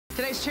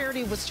Today's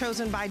charity was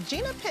chosen by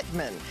Gina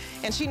Pittman,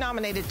 and she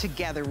nominated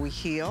Together We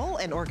Heal,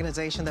 an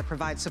organization that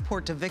provides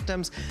support to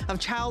victims of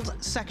child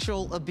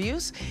sexual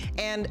abuse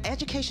and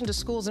education to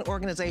schools and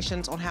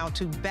organizations on how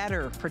to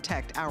better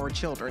protect our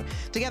children.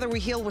 Together We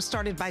Heal was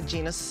started by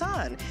Gina's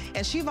son,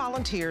 and she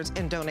volunteers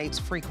and donates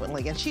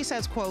frequently. And she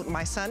says, quote,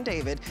 "My son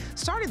David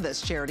started this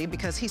charity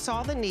because he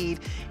saw the need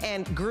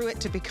and grew it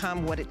to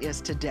become what it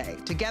is today.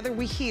 Together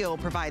We Heal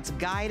provides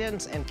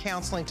guidance and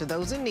counseling to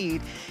those in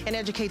need and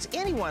educates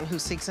anyone who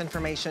seeks information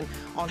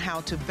on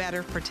how to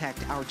better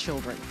protect our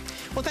children."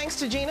 Well, thanks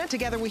to Gina,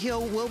 Together We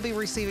Heal will be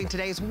receiving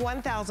today's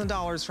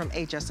 $1,000 from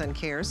HSN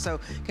Cares. So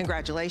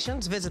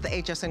congratulations. Visit the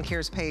HSN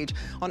Cares page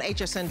on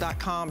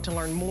hsn.com to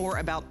learn more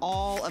about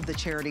all of the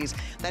charities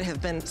that have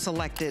been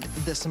selected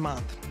this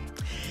month.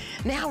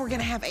 Now we're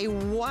gonna have a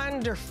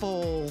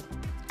wonderful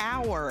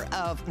hour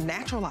of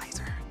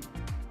Naturalizer.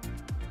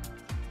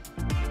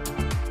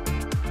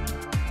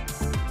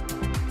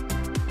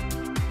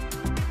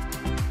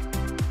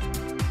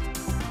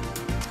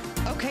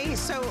 Okay,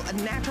 so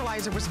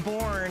Naturalizer was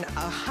born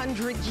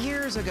 100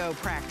 years ago,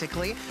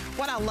 practically.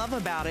 What I love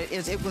about it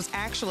is it was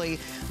actually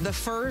the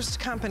first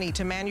company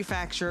to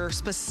manufacture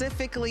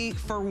specifically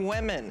for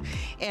women.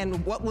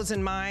 And what was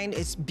in mind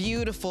is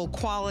beautiful,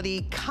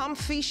 quality,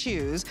 comfy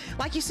shoes.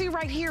 Like you see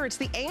right here, it's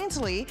the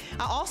Ainsley.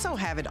 I also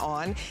have it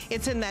on.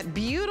 It's in that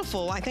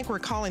beautiful, I think we're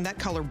calling that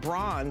color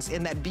bronze,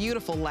 in that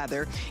beautiful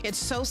leather. It's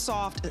so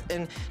soft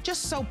and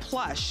just so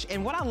plush.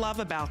 And what I love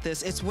about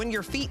this is when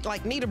your feet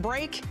like need a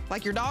break,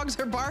 like your dogs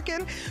are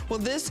barking, well,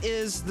 this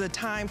is the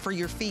time for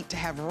your feet to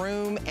have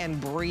room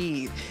and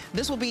breathe.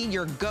 This will be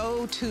your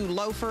go-to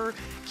loafer.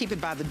 Keep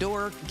it by the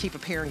door, keep a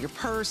pair in your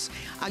purse.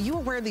 You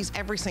will wear these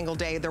every single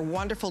day. They're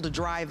wonderful to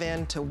drive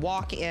in, to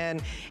walk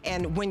in,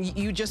 and when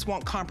you just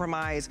won't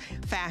compromise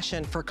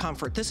fashion for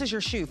comfort. This is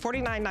your shoe.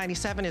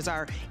 $49.97 is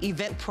our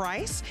event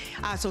price.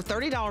 So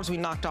 $30 we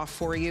knocked off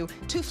for you.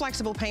 2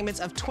 flexible payments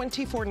of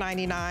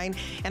 $24.99.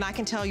 And I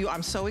can tell you,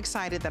 I'm so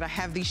excited that I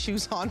have these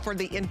shoes on for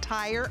the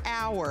entire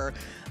hour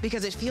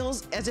because it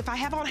feels as if I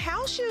have on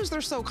house shoes.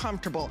 They're so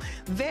comfortable.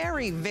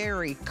 Very,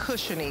 very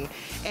cushiony.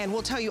 And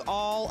we'll tell you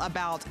all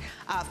about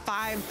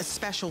 5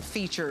 special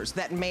features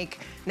that make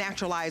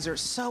Naturalizer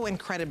so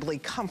incredibly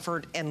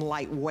comfort and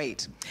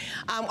lightweight.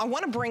 I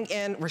want to bring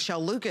in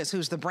Rochelle Lucas,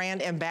 who's the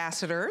brand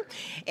ambassador.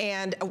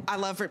 And I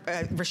love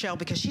Rochelle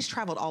because she's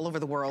traveled all over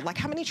the world. Like,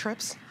 how many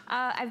trips?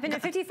 I've been to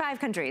 55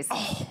 countries.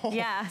 Oh,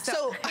 yeah.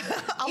 So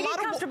a lot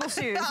of comfortable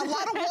shoes. A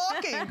lot of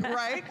walking,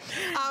 right?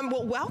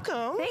 Well,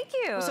 welcome. Thank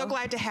you. I'm so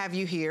glad to have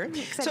you here. I'm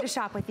excited to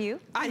shop with you.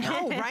 I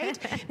know, right?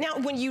 Now,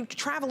 when you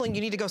travel and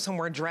you need to go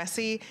somewhere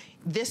dressy,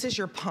 this is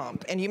your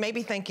pump. And you may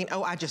be thinking,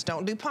 oh, I just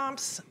don't do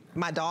pumps.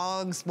 My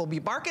dogs will be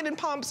barking in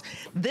pumps.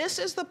 This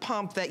is the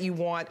pump that you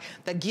want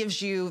that gives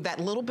you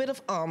that little bit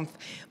of oomph,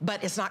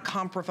 but it's not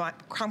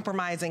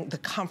compromising the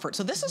comfort.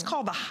 So this is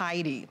called the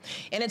Heidi,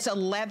 and it's a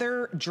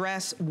leather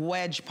dress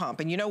wedge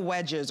pump. And you know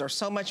wedges are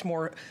so much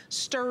more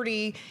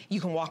sturdy. You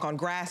can walk on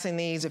grass in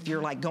these if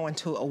you're like going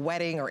to a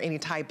wedding or any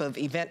type of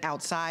event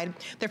outside.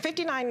 They're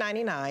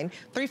 $59.99,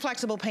 3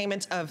 flexible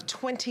payments of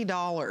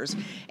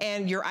 $20,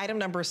 and your item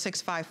number is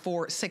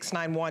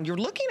 654691. You're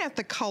looking at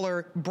the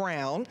color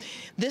brown.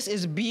 This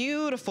is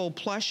beautiful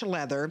plush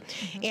leather,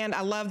 and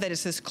I love that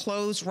it's this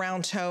closed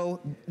round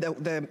toe.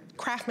 The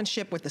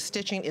craftsmanship with the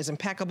stitching is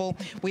impeccable.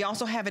 We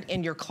also have it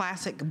in your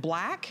classic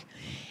black.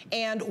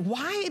 And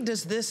why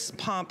does this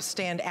pump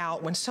stand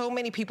out when so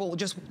many people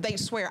they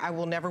swear, I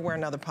will never wear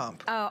another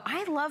pump? Oh,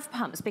 I love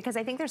pumps because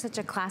I think they're such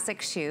a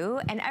classic shoe,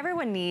 and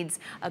everyone needs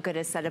a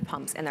good set of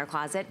pumps in their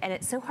closet, and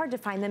it's so hard to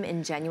find them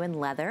in genuine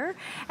leather.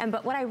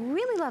 But what I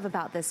really love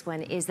about this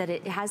one is that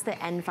it has the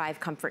N5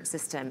 comfort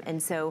system.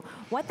 And so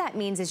what that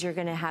means is you're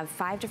gonna have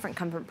 5 different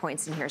comfort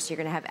points in here. So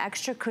you're gonna have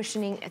extra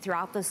cushioning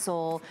throughout the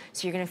sole,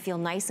 so you're gonna feel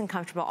nice and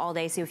comfortable all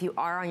day. So if you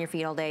are on your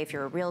feet all day, if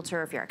you're a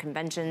realtor, if you're at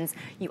conventions,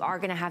 you are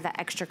gonna have that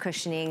extra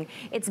cushioning.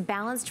 It's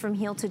balanced from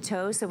heel to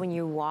toe, so when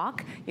you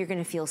walk, you're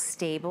gonna feel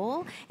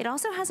stable. It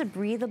also has a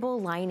breathable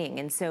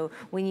lining, and so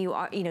when you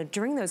are,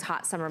 during those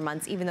hot summer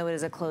months, even though it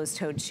is a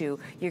closed-toed shoe,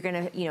 you're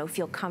gonna,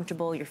 feel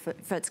comfortable. Your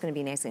foot's gonna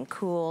be nice and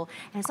cool,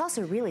 and it's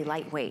also really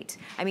lightweight.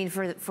 I mean,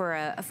 for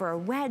a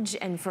wedge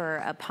and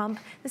for a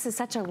pump, this is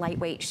such a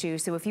lightweight shoe.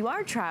 So if you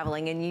are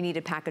traveling and you need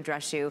to pack a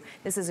dress shoe,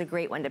 this is a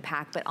great one to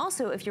pack. But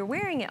also, if you're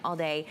wearing it all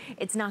day,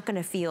 it's not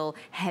gonna feel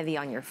heavy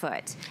on your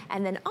foot.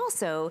 And then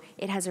also,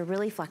 it has a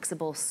really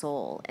flexible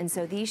sole. And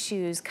so these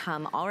shoes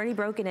come already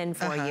broken in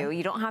for you.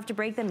 You don't have to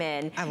break them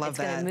in. I love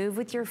that. It's gonna move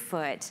with your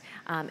foot.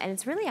 And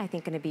it's really, I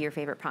think, gonna be your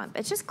favorite pump.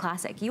 It's just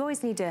classic. You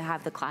always need to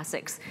have the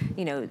classics,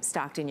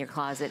 stocked in your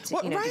closet, to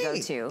go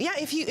to. Yeah,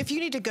 if you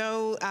need to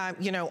go,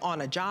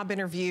 on a job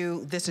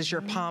interview, this is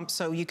your pump.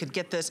 So you could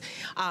get this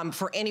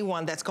for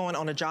anyone that's going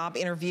on a job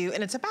interview.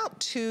 And it's about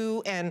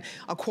 2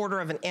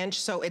 1/4 inch,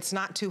 so it's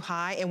not too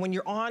high. And when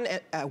you're on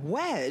a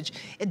wedge,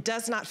 it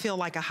does not feel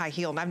like a high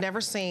heel. And I've never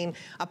seen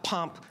a pump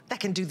pump that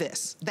can do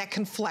this, that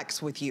can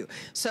flex with you.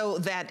 So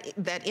that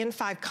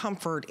N5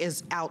 comfort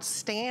is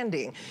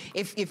outstanding.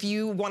 If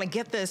you want to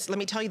get this, let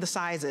me tell you the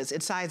sizes.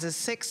 It sizes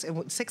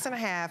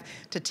 6.5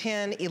 to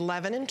 10,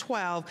 11, and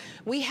 12.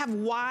 We have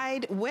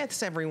wide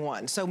widths,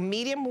 everyone. So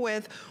medium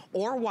width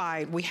or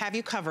wide, we have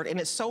you covered, and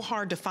it's so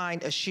hard to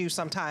find a shoe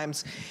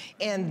sometimes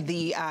in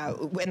the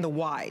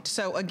wide.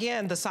 So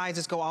again, the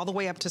sizes go all the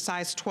way up to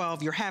size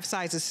 12. Your half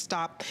sizes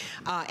stop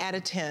at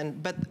a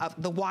 10, but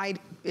the wide,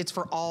 it's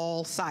for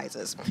all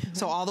sizes.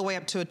 So all the way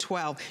up to a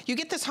 12. You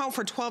get this home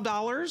for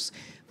 $12.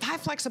 3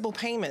 flexible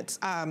payments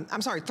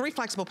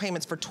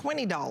for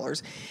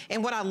 $20.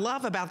 And what I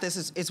love about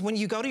this is when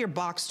you go to your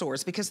box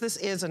stores, because this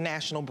is a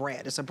national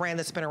brand, it's a brand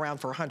that's been around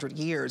for 100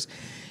 years,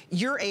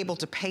 you're able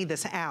to pay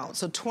this out.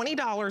 So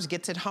 $20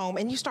 gets it home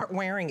and you start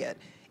wearing it.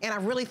 And I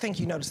really think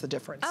you notice the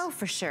difference. Oh,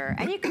 for sure.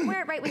 And you can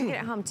wear it right when you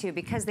get it home too,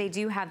 because they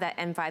do have that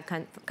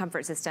N5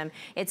 comfort system.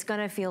 It's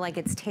gonna feel like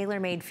it's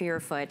tailor-made for your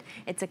foot.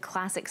 It's a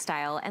classic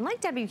style. And like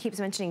Debbie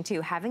keeps mentioning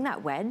too, having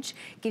that wedge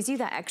gives you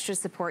that extra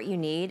support you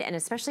need, and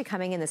especially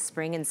coming in the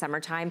spring and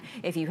summertime,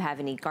 if you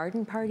have any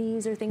garden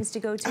parties or things to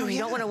go to, you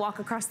don't wanna walk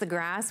across the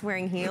grass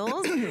wearing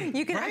heels,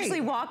 you can actually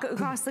walk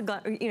across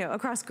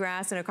across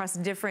grass and across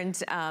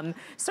different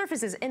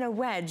surfaces in a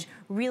wedge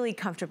really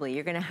comfortably.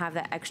 You're gonna have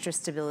that extra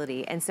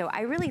stability. And so I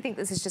really think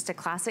this is just a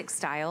classic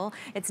style.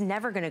 It's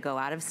never gonna go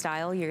out of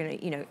style. You're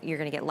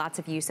gonna get lots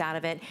of use out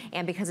of it,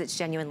 and because it's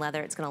genuine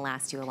leather, it's gonna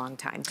last you a long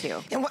time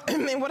too. And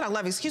what I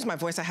love, excuse my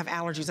voice, I have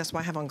allergies, that's why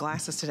I have on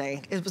glasses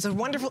today. It was a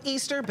wonderful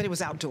Easter, but it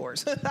was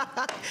outdoors.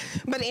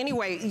 But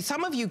anyway,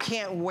 some of you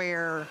can't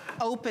wear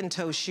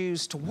open-toe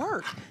shoes to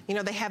work. You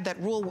know, they have that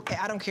rule,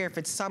 I don't care if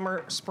it's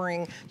summer,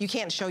 spring, you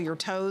can't show your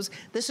toes.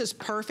 This is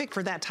perfect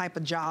for that type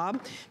of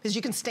job, because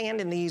you can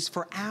stand in these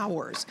for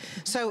hours.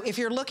 So if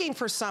you're looking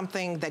for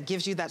something that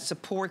gives you that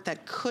support,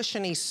 that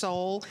cushiony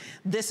sole,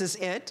 this is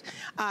it.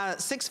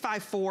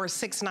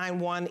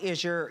 654691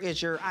 is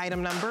your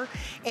item number.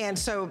 And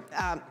so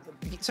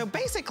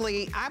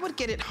basically, I would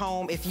get it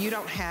home if you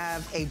don't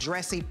have a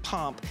dressy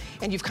pump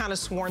and you've kind of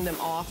sworn them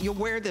off. You'll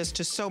wear this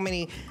to so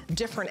many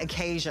different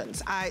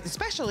occasions.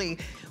 Especially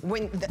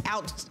when the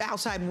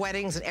outside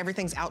weddings and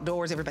everything's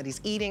outdoors,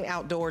 everybody's eating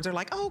outdoors. They're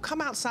like, oh, come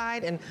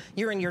outside, and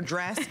you're in your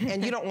dress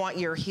and you don't want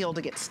your heel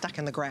to get stuck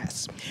in the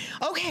grass.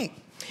 Okay.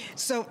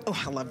 So,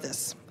 oh, I love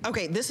this.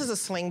 Okay, this is a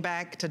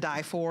slingback to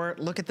die for.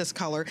 Look at this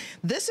color.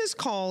 This is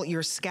called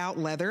your Scout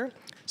Leather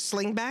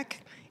slingback,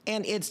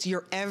 and it's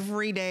your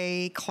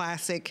everyday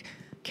classic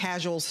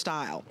casual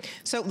style.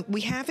 So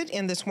we have it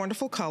in this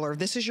wonderful color.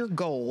 This is your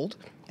gold,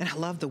 and I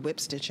love the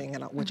whip stitching,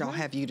 which I'll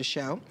have you to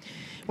show.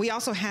 We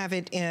also have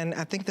it in,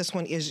 I think this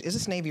one is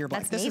this navy or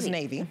black? That's this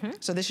navy. Is navy.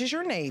 So this is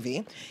your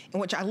navy, and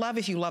which I love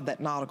if you love that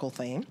nautical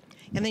theme.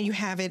 And then you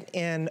have it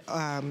in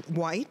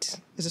white.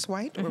 Is this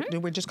white? Or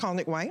we're just calling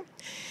it white.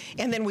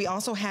 And then we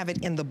also have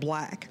it in the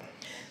black.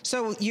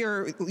 So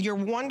your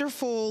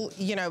wonderful,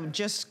 you know,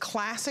 just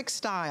classic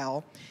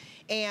style.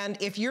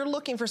 And if you're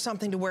looking for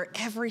something to wear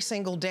every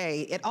single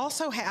day, it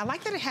also I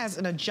like that it has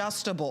an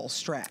adjustable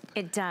strap.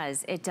 It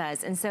does, it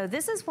does. And so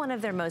this is one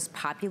of their most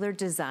popular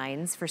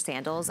designs for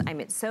sandals. I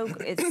mean, it's so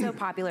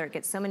popular, it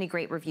gets so many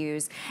great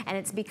reviews, and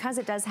it's because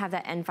it does have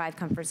that N5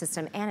 comfort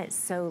system, and it's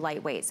so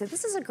lightweight. So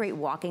this is a great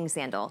walking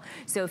sandal.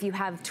 So if you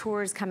have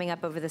tours coming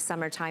up over the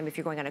summertime, if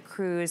you're going on a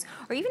cruise,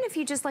 or even if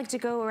you just like to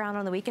go around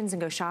on the weekends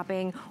and go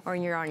shopping, or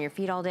you're on your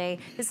feet all day,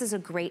 this is a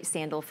great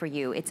sandal for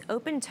you. It's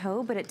open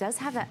toe, but it does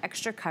have that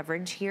extra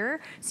coverage here,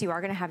 so you are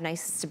going to have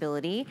nice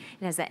stability.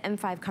 It has that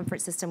M5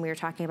 comfort system we were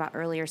talking about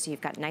earlier, so you've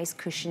got nice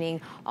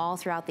cushioning all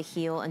throughout the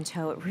heel and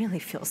toe. It really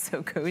feels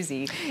so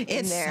cozy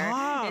in there.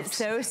 Soft. It's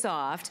so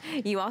soft.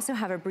 You also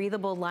have a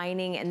breathable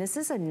lining, and this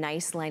is a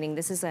nice lining.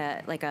 This is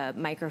like a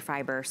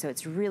microfiber, so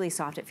it's really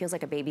soft. It feels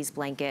like a baby's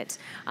blanket.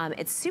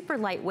 It's super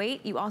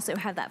lightweight. You also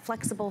have that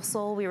flexible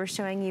sole we were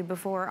showing you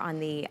before on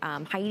the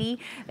Heidi.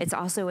 It's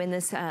also in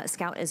this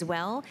Scout as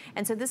well.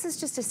 And so this is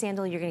just a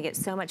sandal you're going to get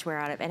so much wear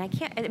out of. And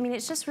I mean,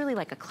 it's just really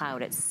like a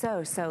cloud. It's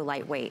so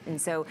lightweight. And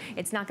so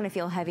it's not going to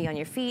feel heavy on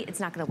your feet. It's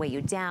not going to weigh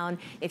you down.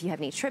 If you have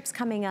any trips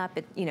coming up,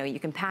 you know, you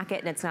can pack it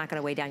and it's not going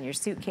to weigh down your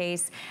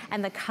suitcase.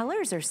 And the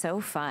colors are so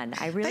fun.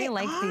 I really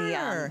like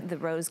the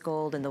rose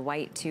gold and the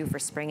white too for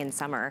spring and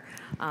summer.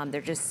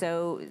 They're just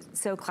so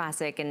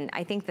classic. And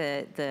I think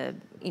the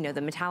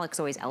metallics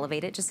always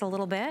elevate it just a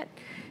little bit.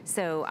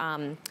 So,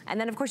 and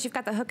then of course you've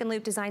got the hook and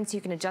loop design, so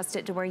you can adjust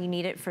it to where you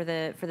need it for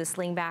the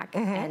sling back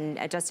and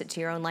adjust it to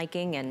your own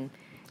liking, and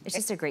it's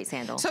just a great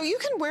sandal. So you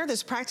can wear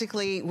this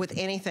practically with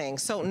anything.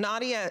 So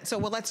Nadia,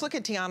 well, let's look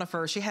at Tiana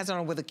first. She has it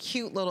on with a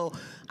cute little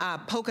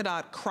polka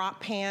dot crop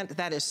pant.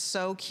 That is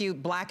so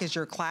cute. Black is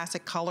your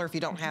classic color if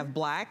you don't have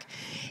black.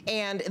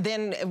 And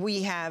then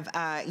we have,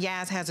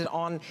 Yaz has it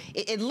on.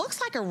 It looks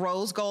like a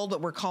rose gold,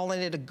 but we're calling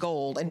it a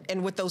gold.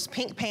 And with those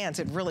pink pants,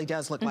 it really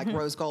does look like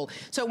rose gold.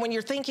 So when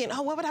you're thinking,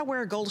 oh, what would I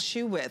wear a gold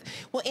shoe with?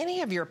 Well,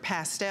 any of your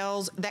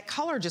pastels, that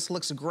color just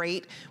looks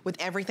great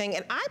with everything.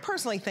 And I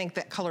personally think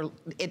that color,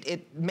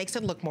 makes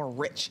it look more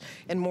rich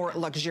and more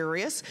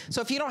luxurious.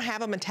 So if you don't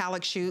have a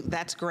metallic shoe,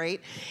 that's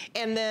great.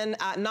 And then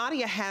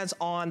Nadia has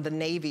on the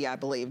navy, I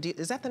believe.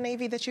 Is that the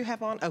navy that you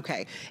have on?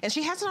 Okay. And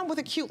she has it on with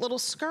a cute little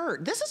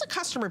skirt. This is a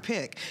customer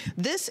pick.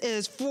 This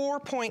is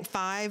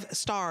 4.5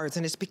 stars,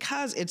 and it's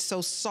because it's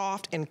so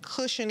soft and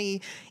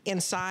cushiony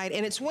inside,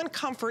 and it's when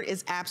comfort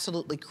is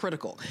absolutely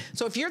critical.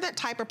 So if you're that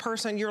type of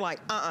person, you're like,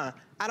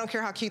 I don't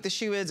care how cute the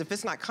shoe is. If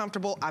it's not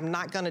comfortable, I'm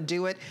not gonna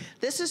do it.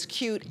 This is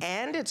cute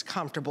and it's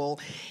comfortable.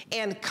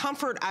 And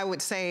comfort, I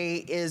would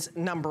say, is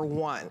number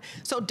one.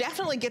 So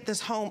definitely get this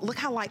home. Look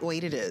how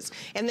lightweight it is.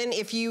 And then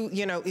if you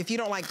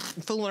don't like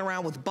fooling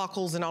around with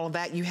buckles and all of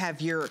that, you have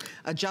your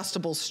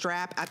adjustable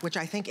strap, which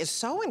I think is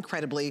so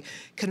incredibly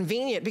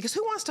convenient, because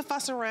who wants to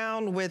fuss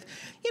around with,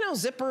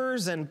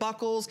 zippers and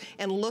buckles?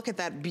 And look at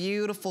that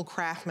beautiful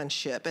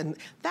craftsmanship. And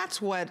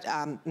that's what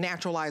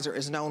Naturalizer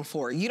is known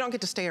for. You don't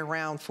get to stay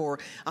around for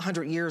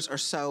 100 years or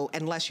so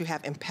unless you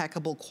have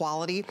impeccable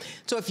quality.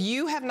 So if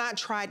you have not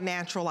tried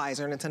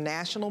Naturalizer, and it's a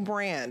national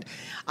brand,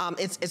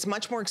 it's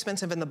much more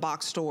expensive in the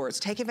box stores.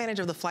 Take advantage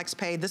of the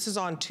FlexPay. This is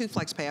on 2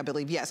 FlexPay, I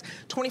believe. Yes,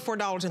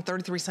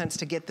 $24.33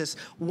 to get this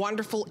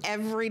wonderful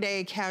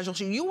everyday casual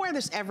shoe. You wear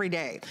this every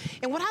day.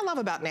 And what I love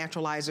about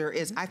Naturalizer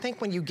is I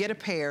think when you get a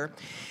pair,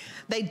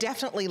 they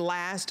definitely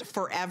last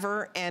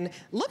forever. And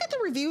look at the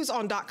reviews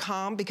on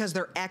 .com, because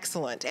they're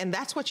excellent. And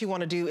that's what you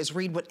want to do, is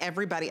read what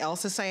everybody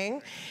else is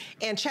saying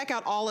and check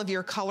out all of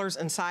your colors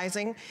and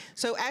sizing.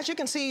 So as you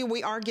can see,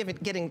 we are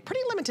getting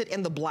pretty limited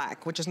in the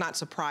black, which is not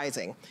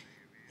surprising.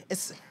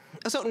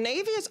 So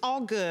navy is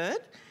all good.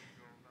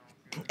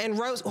 And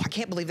rose, I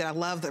can't believe that. I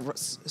love the,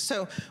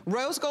 so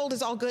rose gold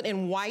is all good,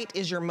 and white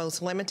is your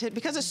most limited,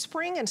 because it's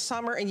spring and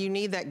summer and you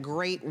need that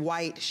great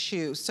white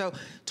shoe. So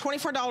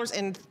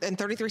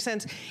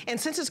 $24.33. And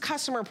since it's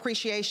customer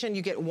appreciation,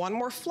 you get one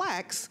more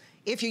flex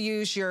if you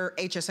use your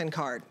HSN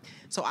card.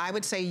 So I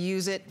would say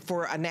use it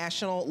for a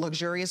national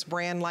luxurious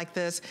brand like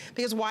this,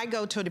 because why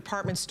go to a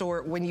department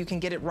store when you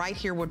can get it right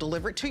here? We'll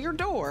deliver it to your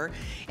door,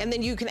 and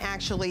then you can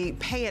actually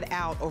pay it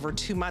out over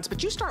 2 months,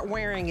 but you start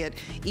wearing it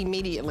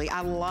immediately. I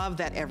love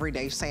that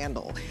everyday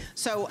sandal.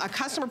 So a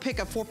customer pick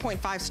of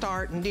 4.5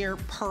 star, near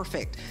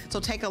perfect. So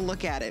take a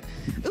look at it.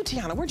 Ooh,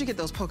 Tiana, where'd you get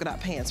those polka dot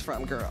pants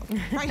from, girl?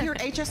 Right here at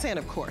HSN,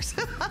 of course.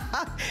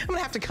 I'm gonna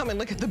have to come and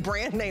look at the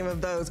brand name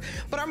of those.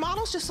 But our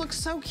models just look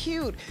so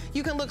cute.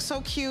 You can look so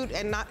cute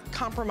and not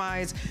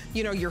compromise,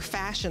 your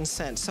fashion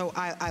sense. So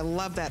I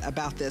love that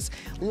about this.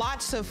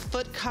 Lots of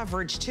foot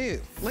coverage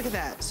too. Look at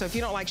that. So if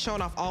you don't like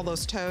showing off all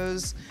those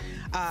toes,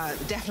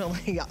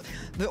 definitely,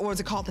 what is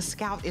it called? The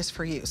Scout is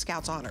for you.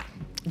 Scout's honor.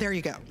 There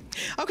you go.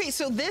 Okay,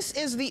 so this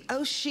is the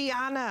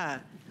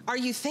Oceana. Are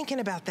you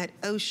thinking about that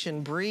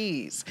ocean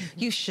breeze?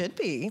 You should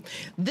be.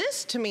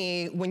 This, to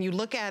me, when you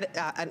look at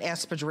an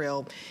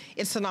espadrille,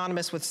 it's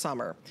synonymous with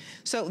summer.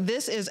 So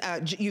this is,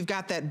 you've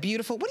got that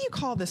beautiful, what do you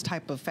call this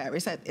type of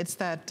fabric? It's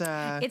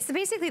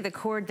basically the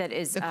cord that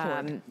is,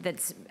 that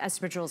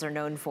espadrilles are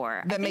known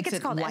for. That makes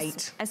it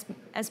light.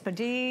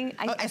 Espadille?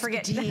 I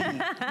forget.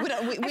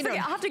 I'll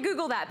have to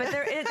Google that, but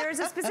there's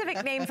a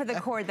specific name for the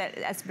cord that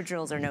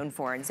espadrilles are known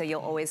for, and so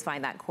you'll always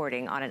find that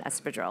cording on an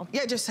espadrille.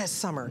 Yeah, it just says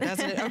summer,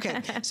 doesn't it?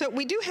 Okay. So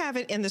we do have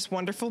it in this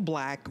wonderful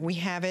black. We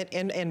have it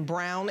in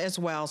brown as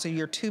well, so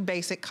your 2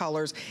 basic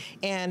colors.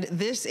 And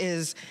this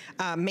is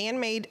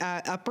man-made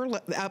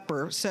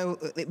upper, so,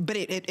 but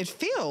it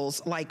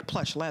feels like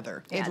plush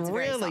leather. Yeah, it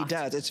really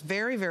does. It's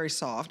very, very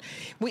soft.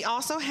 We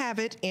also have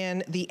it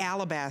in the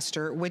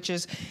alabaster, which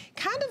is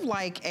kind of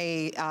like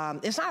a,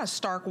 it's not a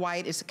stark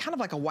white, it's kind of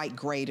like a white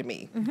gray to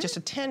me, just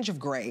a tinge of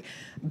gray.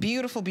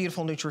 Beautiful,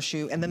 beautiful neutral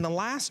shoe. And then the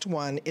last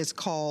one is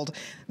called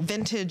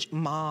Vintage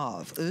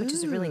Mauve. Ooh. Which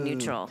is really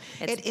neutral.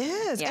 It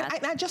is. Yeah.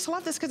 And I just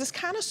love this because it's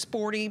kind of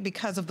sporty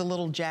because of the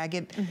little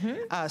jagged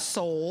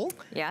sole.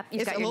 Yeah,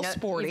 it's a little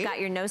sporty. You've got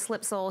your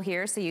no-slip sole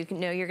here, so you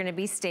know you're going to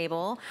be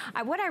stable.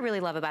 What I really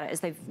love about it is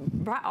they've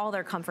brought all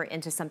their comfort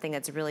into something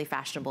that's really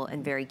fashionable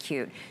and very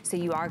cute. So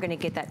you are going to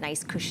get that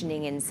nice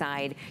cushioning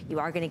inside. You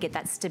are going to get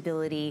that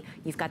stability.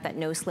 You've got that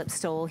no-slip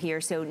sole here,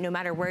 so no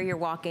matter where you're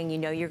walking, you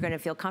know you're going to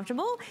feel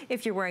comfortable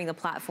if you're wearing the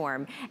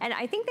platform. And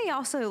I think they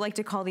also like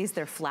to call these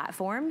their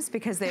flatforms,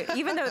 because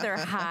even though they're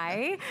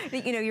high,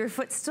 your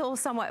foot's still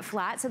somewhat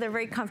flat, so they're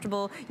very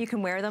comfortable. You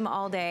can wear them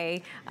all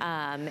day.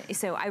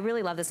 So I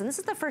really love this. And this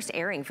is the first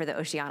airing for the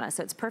Oceana,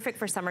 so it's perfect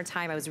for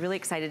summertime. I was really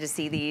excited to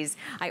see these.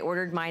 I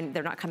ordered mine.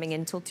 They're not coming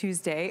in until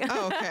Tuesday.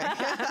 Oh, okay.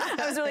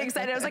 I was really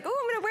excited. I was like, oh,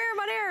 I'm gonna wear them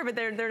on air,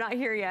 but they're not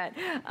here yet.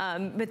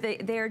 But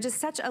they are just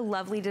such a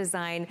lovely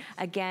design.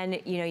 Again,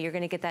 you're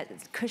gonna get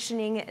that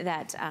cushioning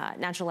that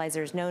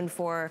Naturalizer is known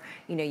for.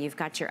 You've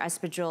got your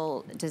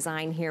espadrille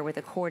design here with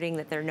the cording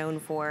that they're known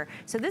for.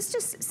 So this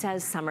just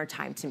says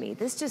summertime to me.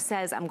 This just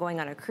says I'm going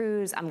on a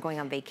cruise, I'm going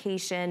on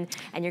vacation,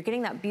 and you're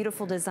getting that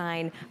beautiful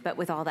design, but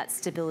with all that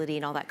stability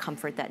and all that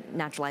comfort that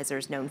Naturalizer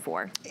is known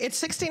for.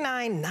 It's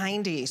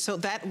 $69.90, so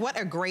what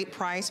a great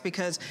price,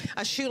 because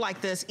a shoe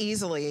like this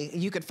easily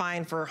you could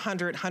find for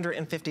 $100, $150.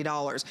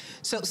 $150.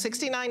 So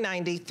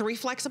 $69.90, 3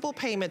 flexible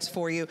payments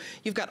for you.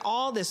 You've got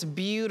all this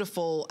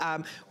beautiful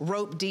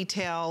rope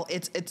detail.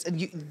 It's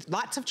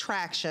lots of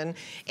traction,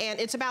 and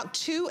it's about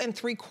 2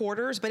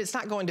 3/4, but it's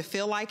not going to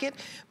feel like it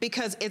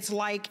because it's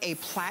like a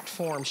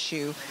platform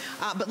shoe.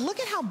 But look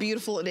at how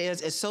beautiful it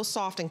is. It's so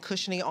soft and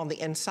cushiony on the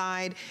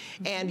inside,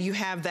 and you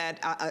have that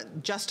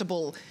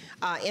adjustable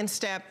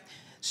instep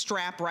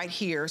strap right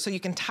here, so you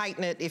can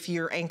tighten it if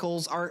your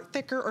ankles are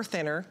thicker or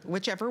thinner,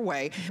 whichever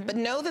way. But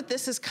know that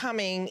this is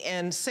coming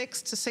in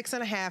 6 to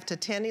 6.5 to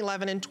 10,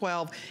 11, and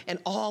 12, and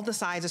all the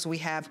sizes we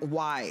have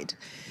wide.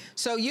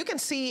 So you can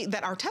see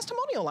that our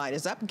testimonial line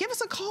is up. Give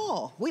us a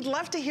call. We'd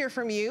love to hear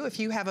from you if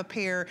you have a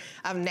pair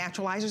of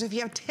Naturalizers, if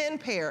you have 10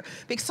 pair,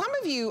 because some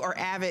of you are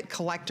avid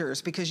collectors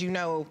because you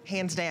know,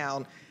 hands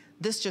down,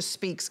 this just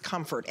speaks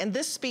comfort, and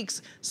this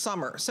speaks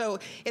summer. So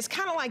it's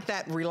kind of like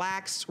that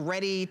relaxed,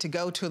 ready to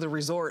go to the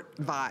resort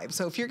vibe.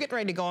 So if you're getting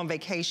ready to go on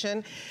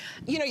vacation,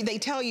 you know, they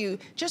tell you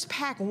just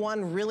pack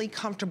one really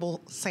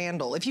comfortable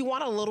sandal. If you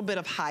want a little bit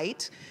of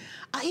height,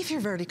 if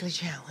you're vertically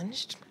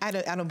challenged, I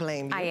don't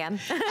blame you. I am.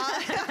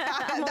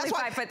 I'm only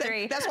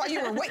 5'3". That's why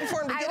you were waiting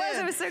for him to get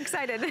in. I was so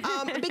excited.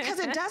 Because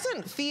it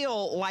doesn't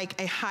feel like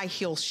a high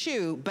heel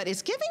shoe, but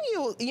it's giving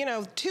you, you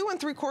know, 2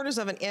 3/4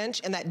 of an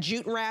inch and that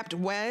jute wrapped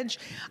wedge.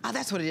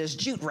 That's what it is,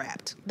 jute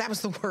wrapped. That was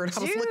the word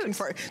I was looking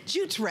for,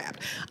 jute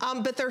wrapped.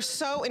 But they're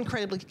so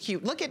incredibly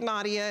cute. Look at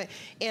Nadia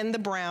in the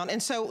brown.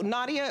 And so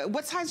Nadia,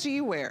 what size do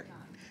you wear?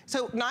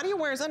 So Nadia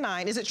wears a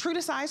 9. Is it true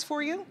to size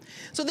for you?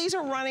 So these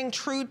are running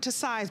true to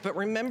size, but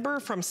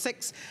remember from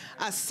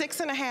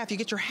 6.5, you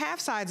get your half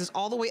sizes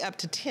all the way up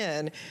to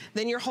 10,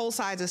 then your whole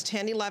size is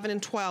 10, 11,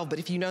 and 12. But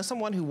if you know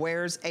someone who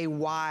wears a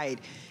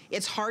wide,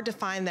 it's hard to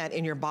find that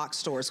in your box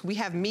stores. We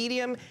have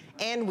medium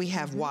and we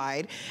have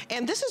wide.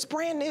 And this is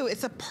brand new.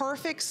 It's a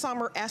perfect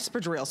summer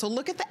espadrille. So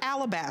look at the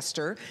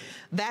alabaster.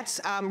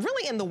 That's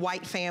really in the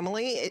white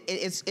family.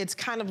 It's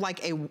kind of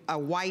like a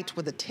white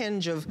with a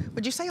tinge of,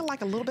 would you say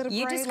like a little bit of gray?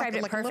 You described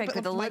it perfect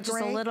with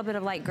just a little bit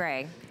of light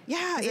gray.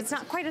 Yeah. It's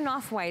not quite an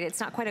off-white. It's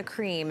not quite a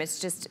cream.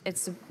 It's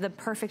the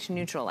perfect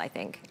neutral, I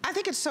think. I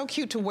think it's so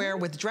cute to wear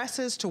with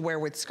dresses, to wear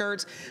with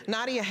skirts.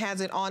 Nadia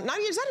has it on.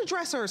 Nadia, is that a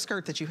dress or a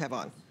skirt that you have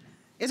on?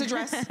 Is it a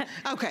dress?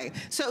 Okay,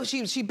 so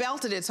she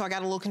belted it, so I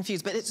got a little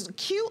confused. But it's a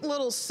cute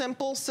little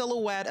simple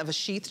silhouette of a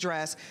sheath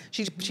dress.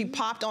 She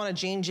popped on a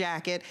jean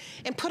jacket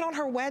and put on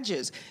her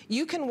wedges.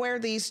 You can wear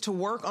these to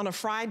work on a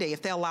Friday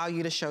if they allow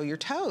you to show your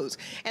toes.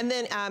 And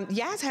then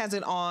Yaz has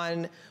it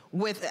on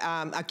with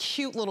a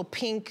cute little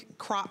pink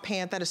crop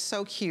pant that is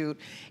so cute,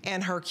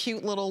 and her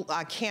cute little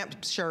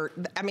camp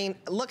shirt. I mean,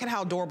 look at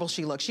how adorable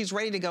she looks. She's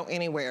ready to go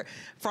anywhere,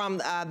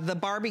 from the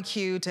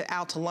barbecue to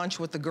out to lunch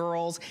with the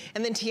girls.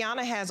 And then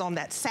Tiana has on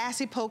that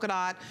sassy polka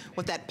dot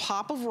with that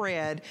pop of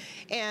red.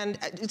 And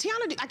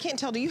Tiana, I can't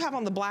tell, do you have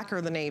on the black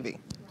or the navy?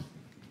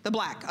 The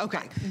black,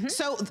 okay.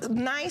 So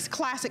nice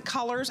classic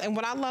colors, and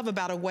what I love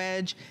about a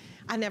wedge,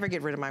 I never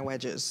get rid of my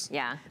wedges.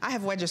 Yeah. I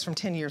have wedges from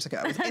 10 years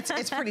ago.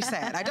 It's pretty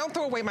sad. I don't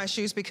throw away my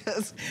shoes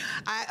because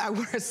I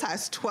wear a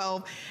size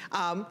 12,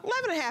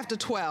 11.5 to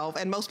 12,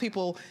 and most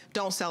people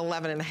don't sell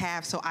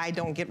 11.5, so I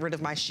don't get rid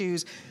of my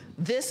shoes.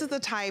 This is the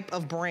type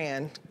of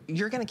brand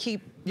you're gonna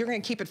keep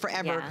it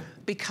forever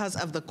because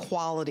of the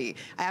quality.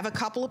 I have a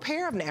couple of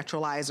pair of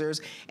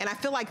Naturalizers, and I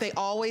feel like they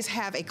always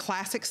have a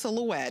classic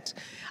silhouette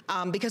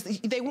because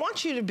they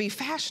want you to be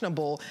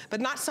fashionable,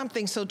 but not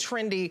something so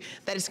trendy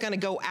that it's gonna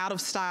go out of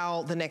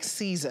style the next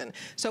season.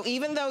 So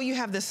even though you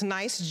have this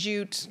nice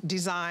jute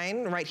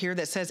design right here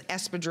that says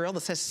espadrille,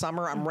 that says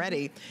summer, I'm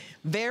ready,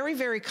 very,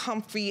 very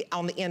comfy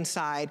on the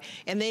inside.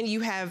 And then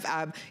you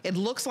have, it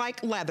looks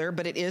like leather,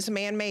 but it is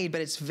man-made,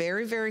 but it's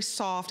very, very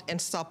soft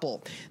and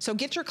supple. So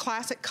get your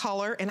classic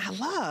color, and I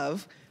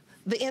love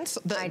the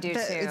outsole. I do too.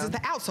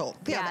 The outsole.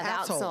 Yeah, the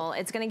outsole.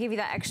 It's going to give you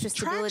that extra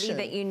stability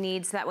that you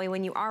need, so that way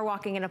when you are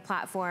walking in a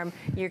platform,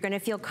 you're going to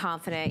feel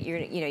confident.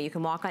 You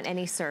can walk on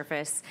any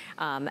surface.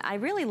 I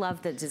really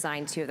love the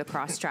design too of the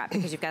cross strap,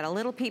 because you've got a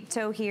little peep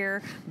toe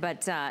here,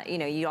 but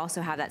you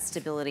also have that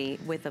stability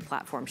with the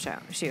platform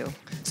shoe.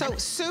 So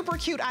super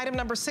cute. Item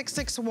number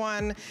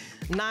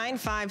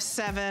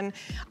 661957.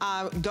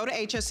 Go to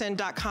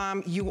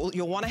hsn.com.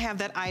 You'll want to have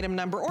that item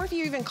number, or if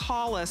you even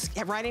call us,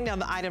 writing down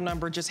the item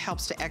number just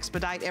helps to expedite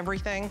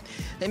everything.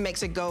 It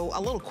makes it go a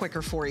little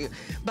quicker for you.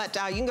 But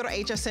you can go to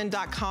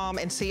hsn.com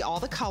and see all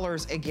the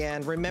colors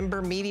again.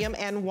 Remember, medium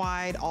and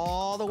wide,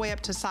 all the way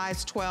up to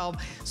size 12.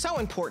 So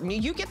important.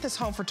 You get this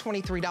home for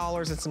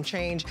 $23 and some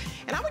change.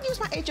 And I would use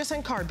my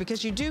HSN card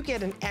because you do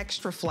get an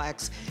extra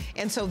flex.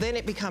 And so then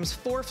it becomes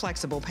 4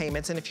 flexible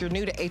payments. And if you're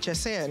new to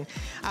HSN,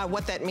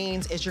 what that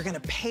means is you're gonna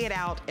pay it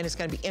out and it's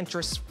gonna be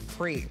interest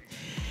free.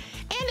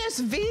 And it's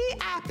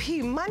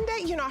VIP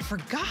Monday. You know, I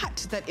forgot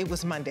that it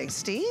was Monday,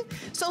 Steve.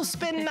 So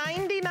spend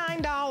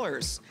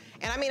 $99.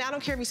 And I mean, I don't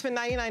care if you spend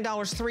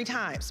 $99 3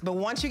 times, but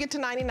once you get to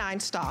 99,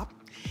 stop.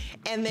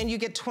 And then you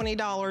get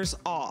 $20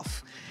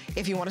 off.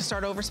 If you want to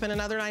start over, spend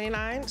another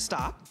 $99,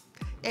 stop.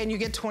 and you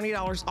get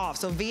 $20 off.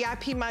 So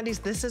VIP Mondays,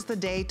 this is the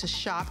day to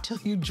shop till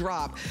you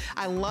drop.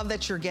 I love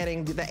that you're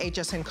getting the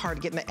HSN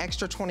card, getting the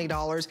extra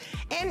 $20.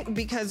 And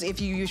because if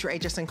you use your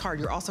HSN card,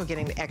 you're also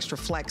getting the extra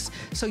flex.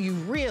 So you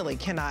really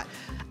cannot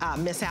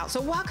miss out.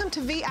 So welcome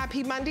to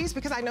VIP Mondays,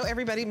 because I know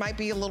everybody might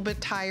be a little bit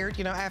tired,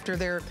 you know, after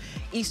their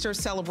Easter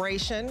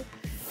celebration.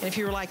 And if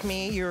you're like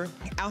me, you're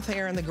out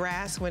there in the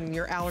grass when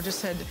your allergist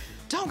said,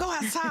 don't go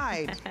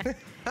outside.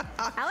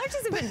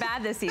 Allergies have been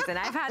bad this season.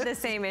 I've had the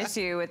same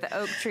issue with the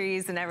oak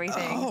trees and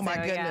everything. Oh my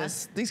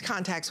goodness, yeah. These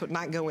contacts would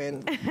not go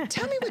in.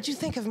 Tell me what you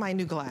think of my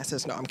new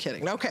glasses. No, I'm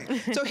kidding. Okay,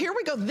 so here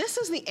we go. This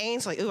is the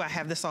Ainsley. Ooh, I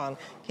have this on.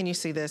 Can you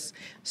see this?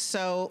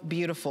 So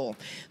beautiful.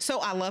 So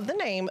I love the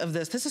name of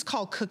this. This is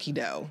called Cookie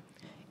Dough.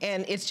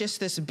 And it's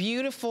just this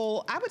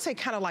beautiful, I would say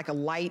kind of like a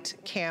light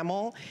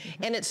camel,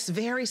 and it's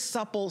very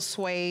supple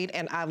suede,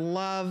 and I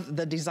love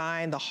the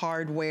design, the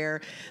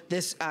hardware,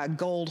 this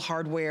gold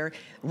hardware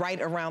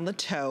right around the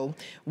toe,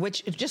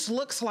 which it just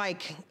looks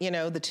like, you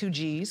know, the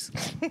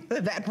 2Gs,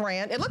 that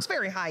brand. It looks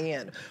very high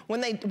end. When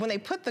they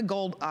put the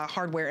gold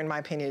hardware, in my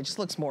opinion, it just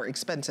looks more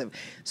expensive.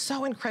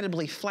 So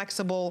incredibly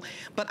flexible,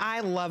 but I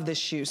love this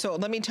shoe. So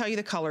let me tell you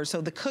the colors. So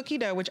the Cookie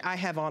Dough, which I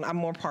have on, I'm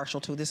more partial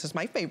to. This is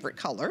my favorite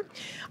color.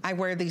 I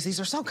wear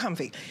these are so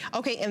comfy.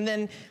 Okay, and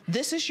then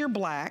this is your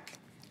black,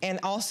 and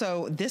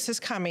also this is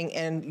coming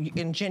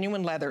in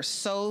genuine leather,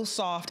 so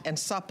soft and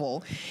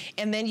supple.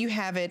 And then you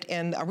have it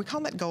in, are we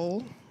calling that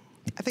gold?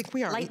 I think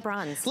we are. Light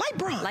bronze. Light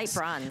bronze. Light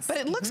bronze. But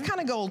it looks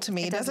kind of gold to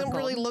me. It doesn't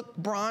really look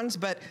bronze,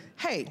 but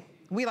hey,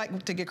 we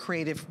like to get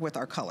creative with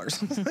our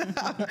colors.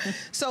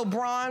 So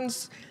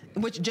bronze,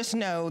 which just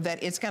know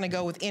that it's gonna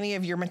go with any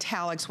of your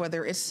metallics,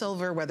 whether it's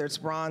silver, whether it's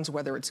bronze,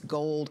 whether it's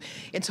gold.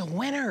 It's a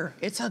winner,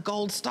 it's a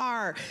gold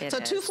star. So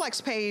 2 flex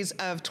pays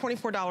of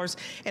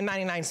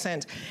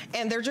 $24.99,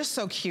 and they're just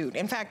so cute.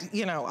 In fact,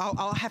 you know,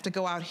 I'll have to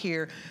go out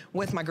here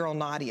with my girl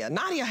Nadia.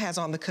 Nadia has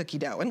on the Cookie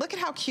Dough, and look at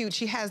how cute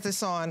she has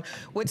this on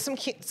with some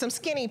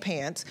skinny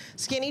pants,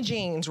 skinny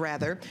jeans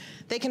rather.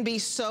 They can be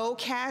so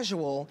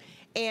casual,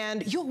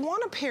 and you'll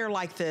want a pair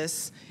like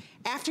this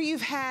after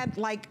you've had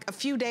like a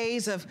few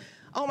days of,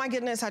 oh my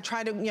goodness, I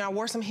tried to, you know, I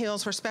wore some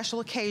heels for a special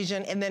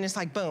occasion, and then it's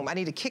like, boom, I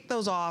need to kick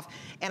those off,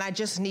 and I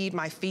just need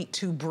my feet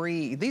to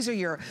breathe. These are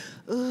your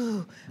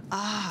ooh,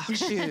 ah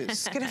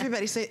shoes. Can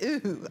everybody say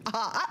ooh,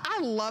 ah?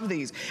 I love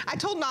these. I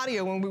told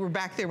Nadia when we were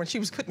back there, when she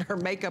was putting her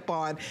makeup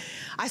on,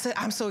 I said,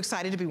 I'm so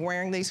excited to be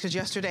wearing these, because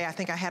yesterday I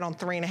think I had on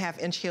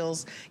 3.5-inch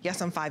heels.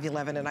 Yes, I'm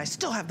 5'11", and I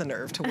still have the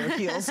nerve to wear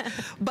heels.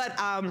 But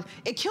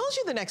it kills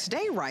you the next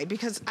day, right?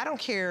 Because I don't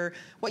care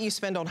what you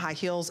spend on high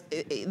heels,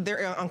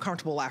 they're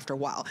uncomfortable after a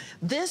while.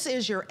 This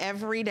is your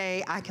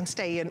everyday, I can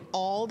stay in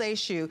all day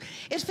shoe.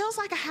 It feels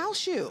like a house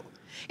shoe.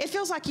 It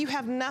feels like you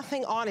have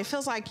nothing on. It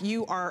feels like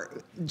you are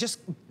just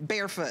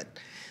barefoot.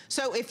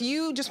 So if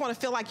you just want to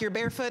feel like you're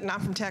barefoot, and I'm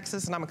from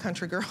Texas and I'm a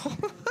country girl,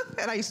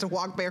 and I used to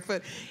walk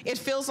barefoot, it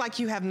feels like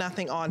you have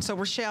nothing on. So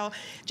Rochelle,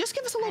 just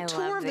give us a little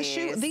tour of the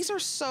shoe. These are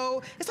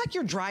so, it's like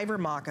your driver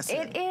moccasin.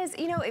 It is,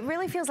 you know, it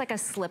really feels like a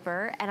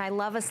slipper, and I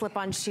love a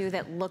slip-on shoe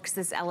that looks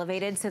this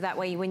elevated, so that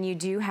way when you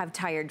do have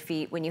tired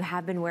feet, when you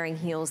have been wearing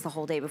heels the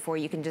whole day before,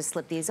 you can just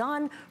slip these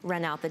on,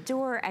 run out the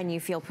door, and you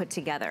feel put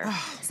together.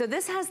 So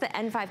this has the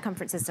N5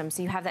 comfort system,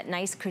 so you have that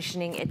nice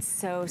cushioning. It's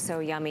so, so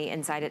yummy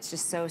inside. It's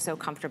just so, so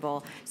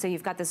comfortable. So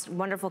you've got this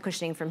wonderful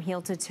cushioning from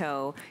heel to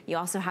toe. You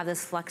also have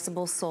this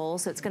flexible sole,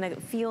 so it's gonna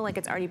feel like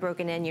it's already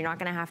broken in. You're not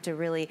gonna have to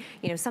really,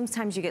 you know,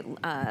 sometimes you get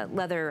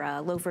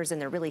leather loafers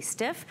and they're really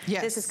stiff.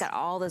 Yes. This has got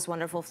all this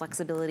wonderful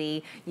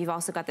flexibility. You've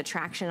also got the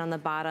traction on the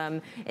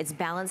bottom. It's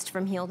balanced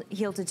from heel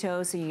to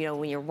toe, so you know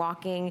when you're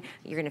walking,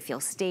 you're gonna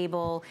feel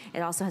stable. It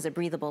also has a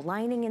breathable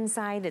lining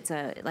inside. It's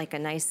like a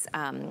nice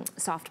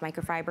soft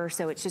microfiber,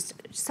 so it's just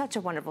such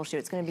a wonderful shoe.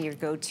 It's gonna be your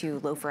go-to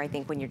loafer, I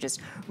think, when you're just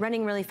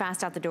running really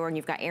fast out the door and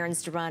you've got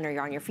errands to run, or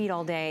you're on your feet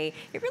all day.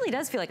 It really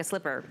does feel like a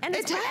slipper. And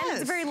it's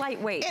very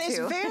lightweight, and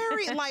too. It's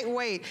very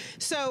lightweight.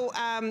 So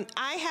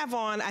I have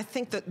on, I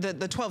think,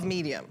 the 12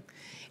 medium.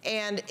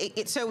 And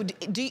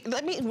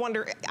let me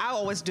wonder, I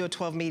always do a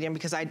 12 medium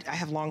because I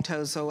have long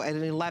toes, so at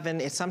an 11,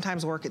 it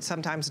sometimes works, it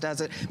sometimes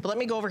doesn't. But let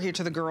me go over here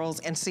to the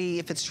girls and see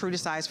if it's true to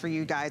size for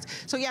you guys.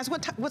 So yes,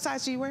 what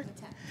size do you wear? 10.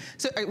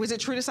 So was it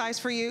true to size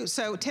for you?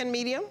 So 10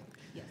 medium?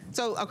 Yes.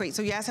 So, okay,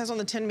 so Yas has on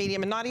the 10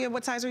 medium. And Nadia,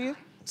 what size are you?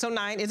 So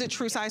 9, is it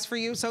true size for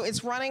you? So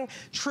it's running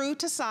true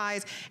to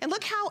size. And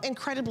look how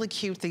incredibly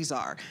cute these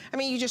are. I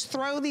mean, you just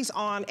throw these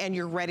on and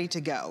you're ready to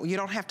go. You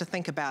don't have to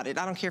think about it.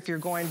 I don't care if you're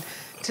going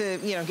to,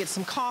 you know, get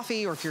some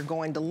coffee, or if you're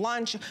going to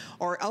lunch,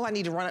 or, oh, I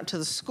need to run up to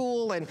the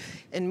school and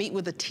meet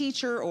with a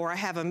teacher, or I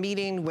have a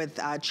meeting with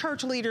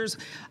church leaders.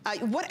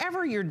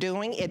 Whatever you're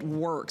doing, it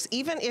works.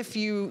 Even if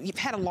you've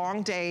had a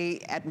long day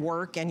at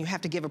work and you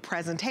have to give a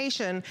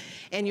presentation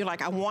and you're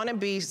like, I want to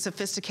be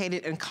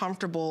sophisticated and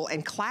comfortable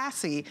and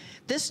classy,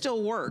 this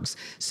still works.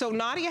 So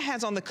Nadia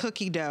has on the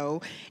Cookie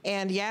Dough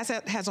and Yas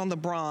has on the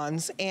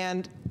bronze,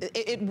 and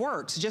it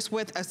works just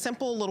with a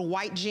simple little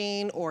white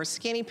jean or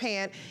skinny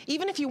pant,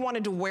 even if you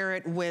wanted to wear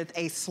it with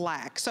a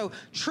slack. So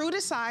true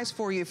to size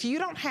for you. If you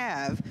don't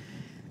have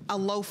a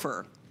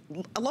loafer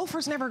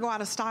loafers never go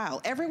out of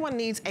style. Everyone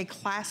needs a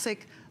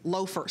classic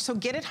loafer. So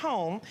get it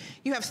home.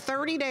 You have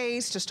 30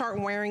 days to start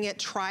wearing it,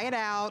 try it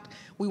out.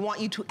 We want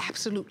you to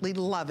absolutely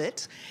love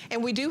it.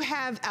 And we do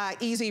have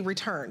easy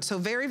returns. So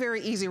very,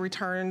 very easy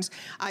returns.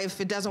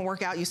 If it doesn't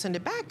work out, you send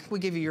it back, we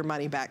give you your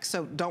money back.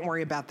 So don't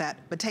worry about that.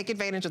 But take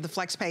advantage of the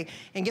FlexPay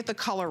and get the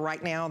color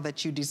right now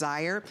that you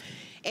desire.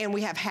 And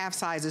we have half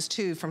sizes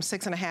too, from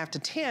 6.5 to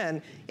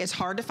 10. It's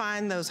hard to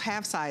find those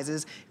half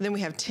sizes. And then we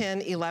have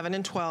 10, 11,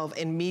 and 12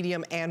 in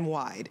medium and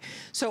wide.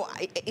 So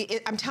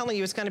I'm telling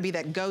you, it's gonna be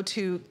that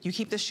go-to. You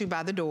keep this shoe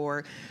by the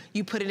door,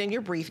 you put it in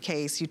your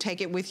briefcase, you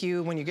take it with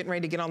you when you're getting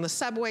ready to get on the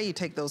subway, you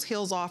take those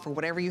heels off or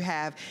whatever you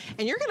have,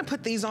 and you're gonna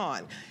put these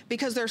on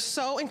because they're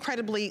so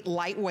incredibly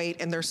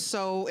lightweight and they're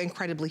so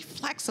incredibly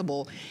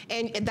flexible.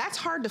 And that's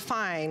hard to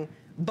find,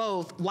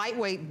 both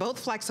lightweight, both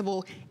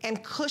flexible,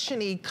 and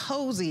cushiony,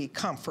 cozy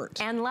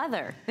comfort. And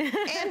leather.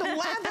 And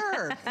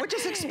leather, which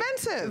is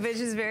expensive. Which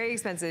is very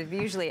expensive,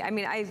 usually. I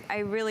mean, I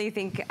really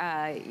think,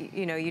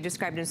 you know, you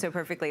described them so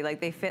perfectly. Like,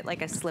 they fit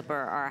like a slipper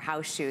or a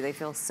house shoe. They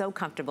feel so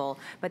comfortable,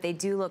 but they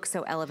do look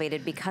so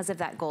elevated because of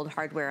that gold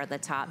hardware on the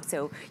top.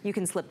 So you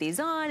can slip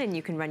these on and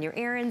you can run your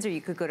errands, or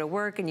you could go to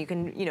work and you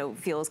can, you know,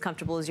 feel as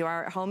comfortable as you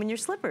are at home in your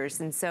slippers.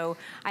 And so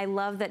I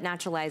love that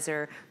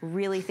Naturalizer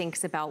really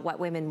thinks about what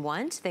women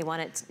want. They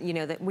want it, you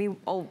know, that we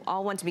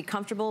all want to be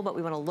comfortable, but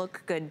we want to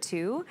look good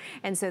too.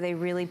 And so they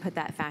really put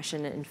that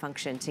fashion and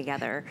function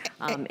together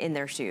in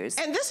their shoes.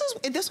 And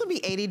this would be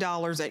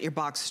 $80 at your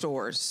box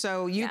stores.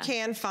 So you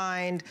can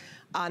find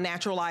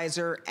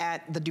Naturalizer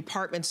at the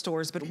department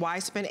stores, but why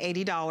spend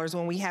 $80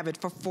 when we have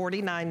it for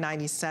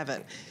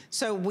 $49.97?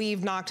 So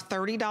we've knocked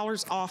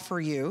 $30 off for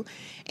you,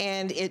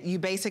 and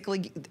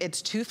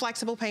it's 2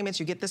 flexible payments.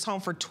 You get this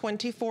home for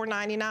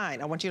 $24.99.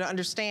 I want you to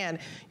understand,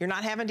 you're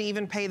not having to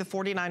even pay the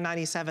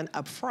 $49.97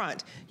 up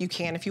front. You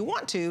can if you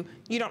want to,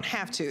 you don't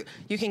have to.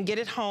 You can get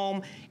it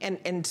home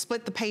and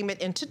split the payment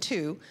into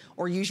 2,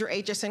 or use your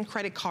HSN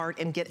credit card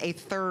and get a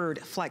 3rd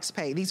flex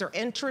pay. These are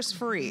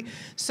interest-free.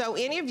 So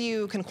any of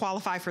you can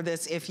qualify for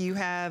this. If you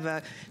have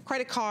a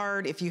credit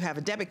card, if you have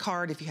a debit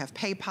card, if you have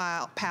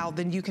PayPal,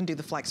 then you can do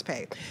the flex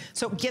pay.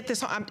 So get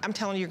this, I'm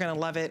telling you, you're gonna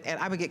love it. And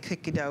I would get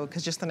cookie dough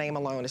because just the name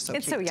alone is so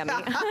cute. It's so yummy.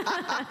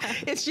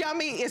 It's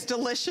yummy, it's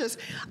delicious.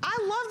 I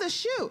love the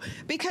shoe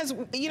because,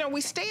 you know,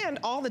 we stand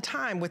all the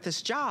time with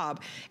this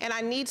job, and I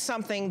need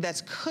something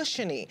that's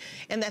cushiony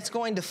and that's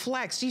going to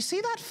flex. Do you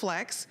see that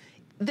flex?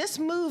 This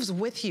moves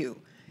with you.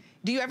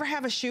 Do you ever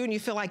have a shoe and you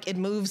feel like it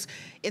moves,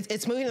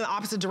 it's moving in the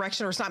opposite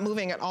direction, or it's not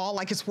moving at all,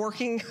 like it's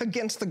working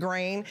against the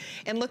grain?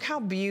 And look how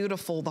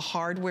beautiful the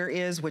hardware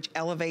is, which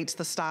elevates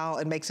the style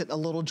and makes it a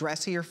little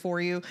dressier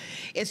for you.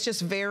 It's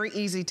just very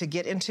easy to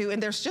get into,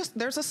 and there's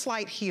a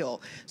slight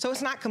heel. So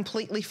it's not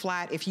completely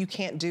flat if you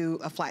can't do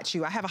a flat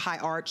shoe. I have a high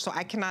arch, so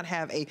I cannot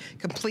have a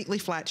completely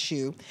flat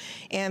shoe.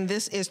 And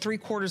this is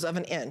 3/4 of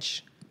an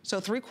inch. So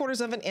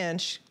 3/4 of an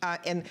inch,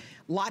 and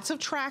lots of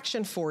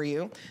traction for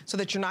you so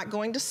that you're not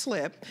going to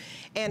slip.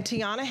 And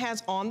Tiana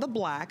has on the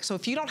black, so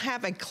if you don't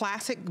have a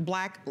classic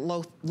black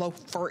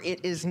loafer,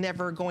 it is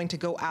never going to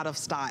go out of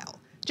style.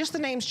 Just the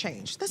name's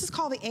changed. This is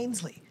called the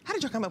Ainsley. How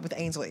did you come up with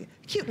Ainsley?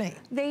 Cute name.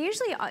 They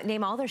usually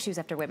name all their shoes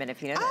after women,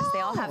 if you know this.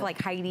 They all have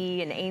like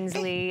Heidi and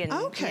Ainsley, and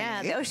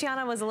yeah, the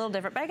Oceana was a little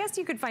different, but I guess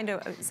you could find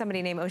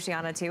somebody named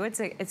Oceana too. It's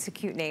a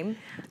cute name.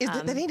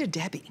 They need a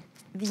Debbie.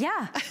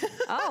 Yeah.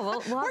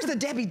 Oh, well. Where's the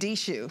Debbie D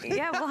shoe?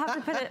 Yeah, we'll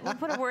have to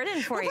put a word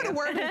in for you. Put a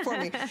word in for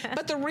me.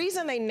 But the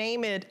reason they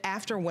name it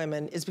after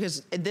women is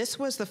because this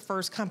was the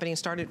first company,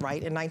 started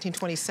right in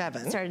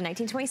 1927. Started in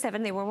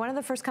 1927. They were one of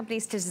the first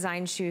companies to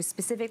design shoes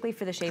specifically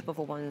for the shape of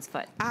a woman's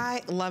foot.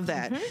 I love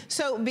that.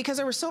 So because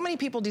there were so many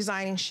people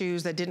designing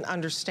shoes that didn't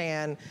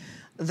understand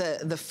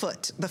the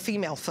foot, the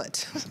female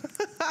foot.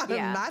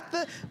 Not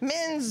the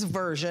men's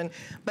version,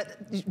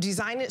 but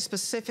design it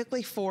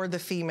specifically for the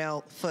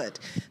female foot.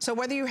 So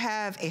whether you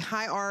have a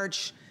high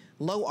arch,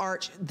 low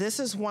arch, this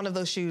is one of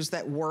those shoes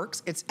that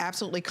works. It's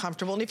absolutely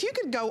comfortable. And if you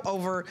could go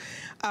over,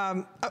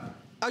 you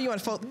want to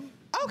fold?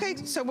 Okay,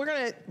 so we're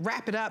gonna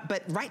wrap it up,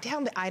 but write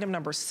down the item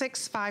number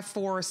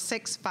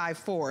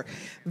 654654.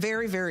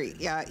 Very, very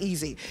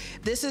easy.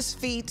 This is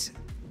feet,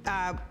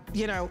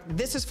 you know,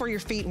 this is for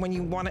your feet when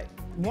you want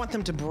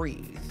them to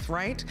breathe,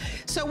 right?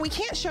 So we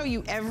can't show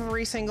you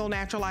every single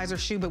Naturalizer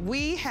shoe, but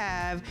we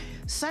have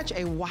such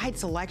a wide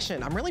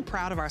selection. I'm really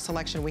proud of our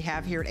selection we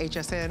have here at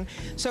HSN.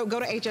 So go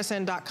to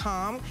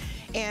hsn.com,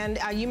 and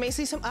you may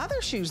see some other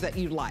shoes that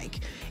you like,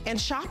 and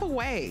shop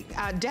away.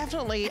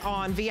 Definitely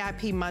on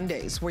VIP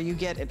Mondays, where you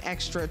get an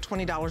extra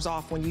 $20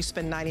 off when you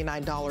spend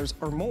 $99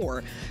 or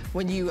more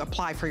when you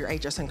apply for your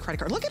HSN credit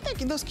card. Look at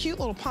those cute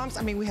little pumps.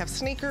 I mean, we have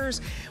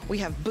sneakers, we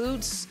have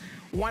boots.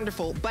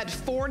 Wonderful, but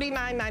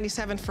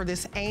 $49.97 for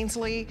this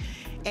Ainsley,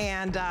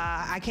 and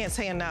I can't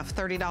say enough,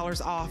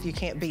 $30 off, you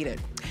can't beat it.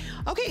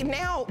 Okay,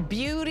 now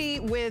beauty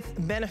with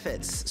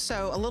benefits.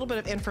 So a little bit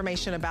of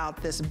information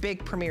about this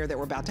big premiere that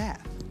we're about to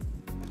have.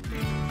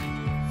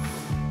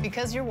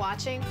 Because you're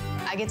watching,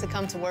 I get to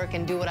come to work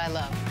and do what I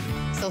love.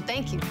 So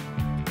thank you.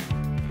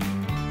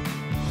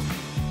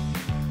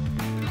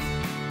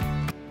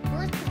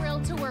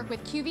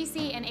 with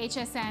QVC and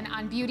HSN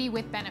on beauty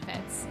with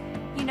benefits.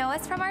 You know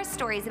us from our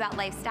stories about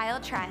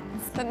lifestyle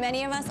trends. But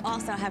many of us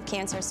also have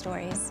cancer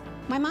stories.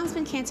 My mom's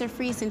been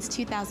cancer-free since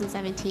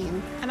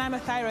 2017. And I'm a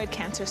thyroid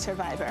cancer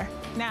survivor.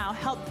 Now,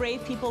 help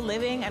brave people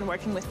living and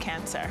working with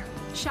cancer.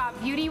 Shop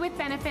beauty with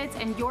benefits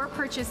and your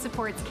purchase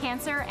supports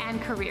cancer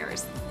and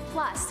careers.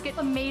 Plus, get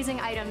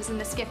amazing items in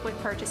the Skip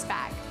with Purchase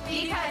bag.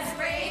 Because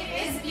brave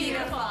is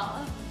beautiful.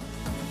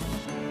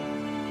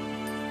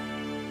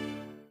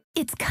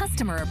 It's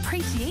Customer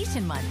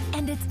Appreciation Month,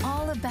 and it's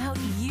all about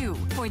you.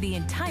 For the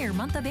entire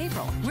month of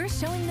April, we're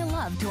showing the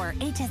love to our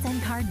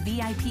HSN Card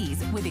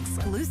VIPs with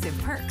exclusive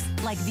perks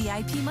like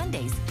VIP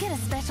Mondays. Get a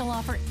special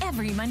offer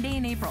every Monday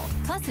in April.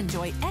 Plus,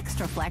 enjoy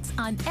extra flex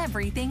on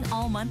everything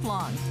all month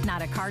long.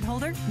 Not a card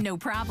holder? No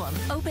problem.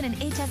 Open an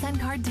HSN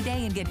card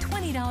today and get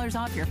 $20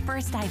 off your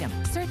first item.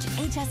 Search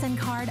HSN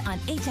Card on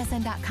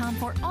hsn.com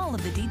for all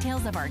of the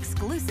details of our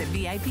exclusive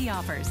VIP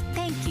offers.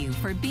 Thank you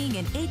for being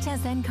an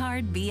HSN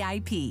Card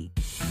VIP.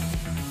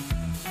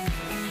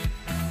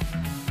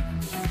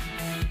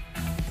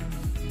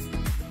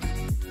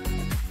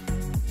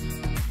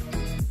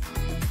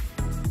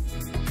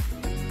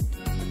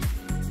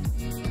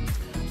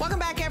 Welcome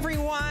back,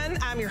 everyone.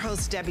 I'm your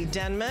host, Debbie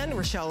Denman.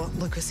 Rochelle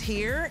Lucas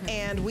here,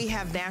 and we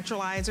have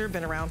Naturalizer,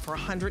 been around for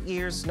 100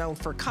 years, known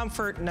for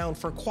comfort, known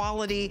for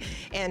quality,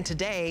 and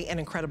today, an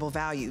incredible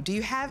value. Do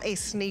you have a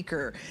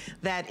sneaker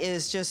that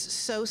is just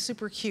so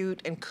super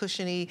cute and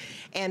cushiony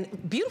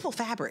and beautiful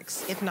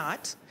fabrics? If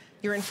not,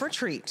 you're in for a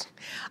treat.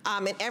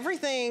 And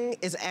everything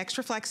is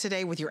extra flex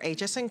today with your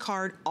HSN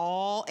card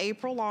all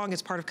April long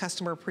as part of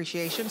customer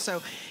appreciation.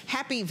 So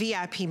happy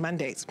VIP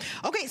Mondays.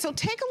 Okay, so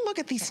take a look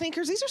at these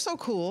sneakers. These are so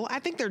cool. I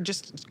think they're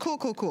just cool,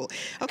 cool, cool.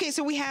 Okay,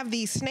 so we have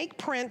the snake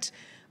print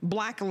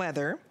black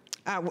leather.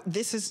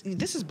 This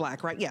is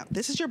black, right? Yeah,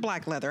 this is your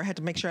black leather. I had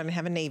to make sure I didn't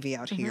have a navy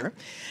out here.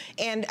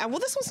 And well,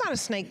 this one's not a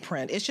snake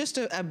print. It's just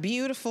a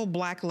beautiful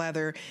black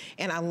leather,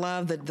 and I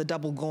love the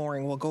double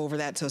goring. We'll go over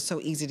that, so it's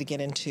so easy to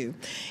get into.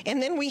 And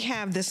then we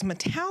have this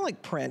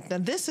metallic print. Now,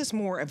 this is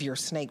more of your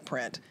snake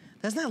print.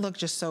 Doesn't that look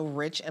just so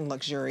rich and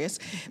luxurious?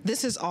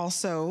 This is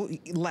also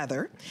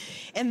leather.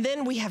 And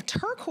then we have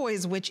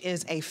turquoise, which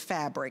is a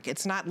fabric.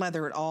 It's not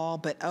leather at all,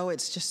 but oh,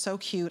 it's just so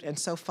cute and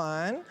so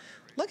fun.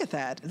 Look at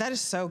that. That is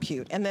so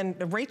cute. And then,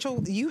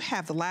 Rachel, you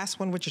have the last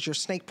one, which is your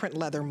snake print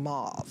leather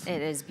mauve.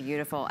 It is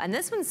beautiful. And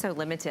this one's so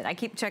limited. I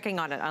keep checking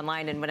on it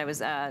online, and when I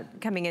was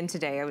coming in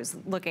today, I was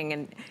looking,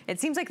 and it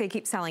seems like they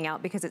keep selling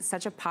out because it's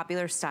such a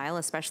popular style,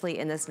 especially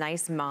in this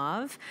nice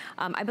mauve.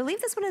 I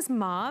believe this one is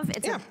mauve.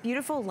 It's a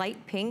beautiful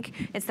light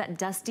pink. It's that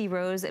dusty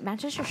rose. It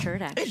matches your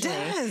shirt, actually. It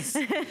does.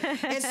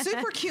 It's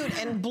super cute,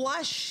 and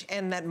blush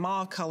and that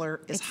mauve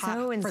color is hot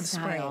so in for the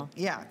style.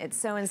 spring. Yeah. It's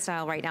so in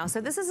style right now.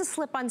 So this is a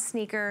slip-on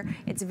sneaker.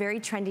 It's very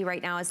trendy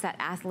right now. It's that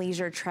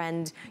athleisure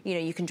trend. You know,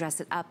 you can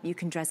dress it up, you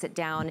can dress it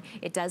down.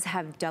 It does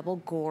have double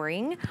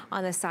goring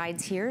on the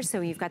sides here,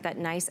 so you've got that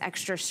nice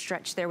extra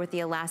stretch there with the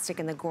elastic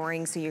and the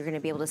goring, so you're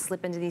gonna be able to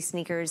slip into these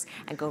sneakers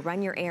and go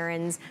run your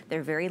errands.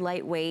 They're very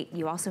lightweight.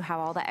 You also have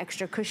all that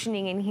extra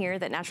cushioning in here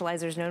that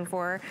Naturalizer is known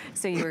for,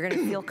 so you're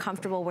gonna feel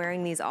comfortable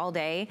wearing these all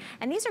day.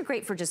 And these are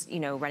great for just, you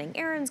know, running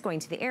errands, going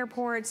to the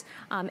airport.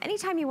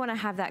 Anytime you wanna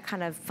have that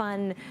kind of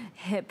fun,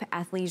 hip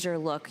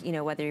athleisure look, you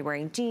know, whether you're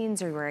wearing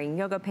jeans or wearing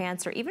yoga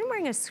pants, or even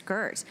wearing a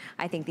skirt.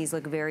 I think these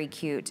look very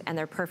cute, and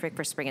they're perfect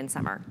for spring and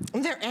summer.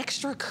 They're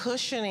extra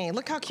cushiony.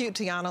 Look how cute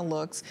Tiana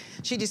looks.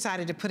 She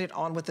decided to put it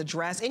on with a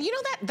dress. And you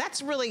know,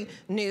 that's really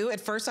new.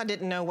 At first, I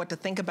didn't know what to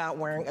think about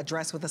wearing a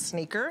dress with a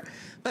sneaker,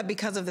 but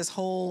because of this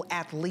whole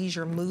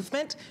athleisure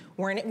movement,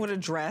 wearing it with a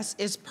dress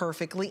is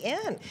perfectly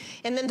in.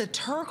 And then the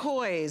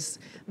turquoise,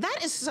 that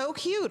is so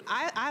cute.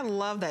 I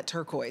love that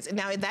turquoise.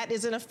 Now, that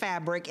isn't a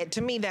fabric.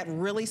 To me, that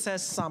really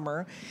says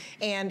summer.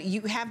 And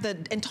you have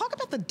and talk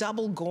about the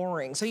double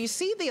goring. So you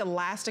see the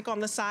elastic on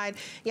the side.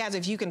 Yes,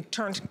 if you can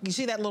turn, you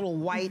see that little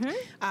white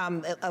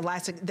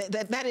elastic.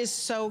 That is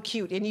so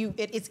cute. And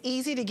it's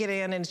easy to get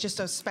in, and it's just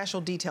a special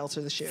detail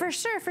to the shoe. For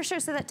sure, for sure.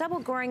 So that double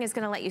goring is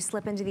gonna let you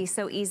slip into these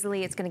so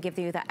easily. It's gonna give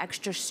you that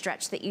extra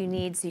stretch that you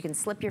need, so you can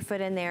slip your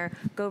foot in there,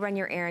 go run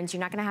your errands.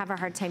 You're not gonna have a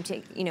hard time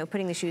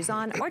putting the shoes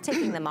on or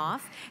taking them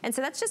off. And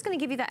so that's just gonna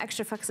give you that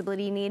extra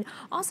flexibility you need.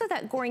 Also,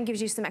 that goring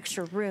gives you some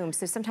extra room.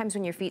 So sometimes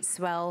when your feet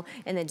swell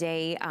in the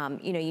day,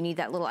 you know, you need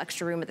that little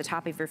extra room at the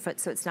top of your foot,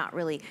 so it's not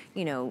really,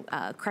 you know,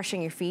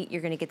 crushing your feet.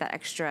 You're gonna get that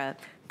extra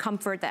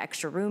comfort, the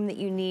extra room that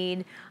you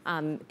need.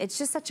 It's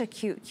just such a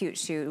cute, cute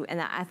shoe, and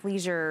that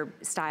athleisure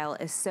style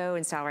is so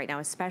in style right now,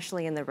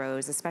 especially in the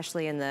rose,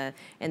 especially in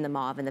the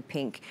mauve and the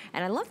pink.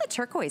 And I love the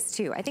turquoise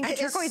too. I think the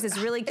turquoise is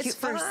really cute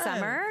for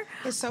summer.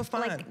 It's so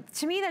fun. Like,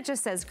 to me, that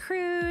just says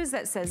cruise,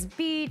 that says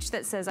beach,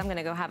 that says I'm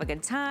gonna go have a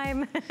good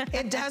time.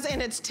 It does,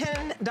 and it's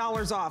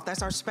 $10 off.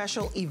 That's our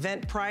special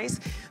event price.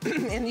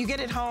 And you get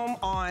it home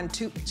on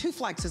two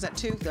flex. Is that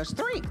two? There's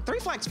three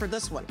flex for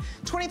this one.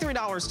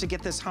 $23 to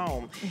get this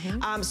home.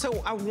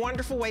 So a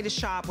wonderful way to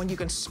shop when you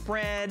can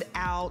spread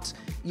out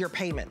your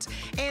payments.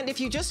 And if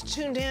you just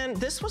tuned in,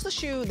 this was the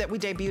shoe that we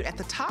debuted at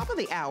the top of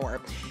the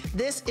hour.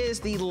 This is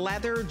the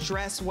leather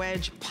dress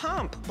wedge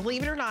pump.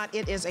 Believe it or not,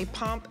 it is a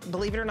pump.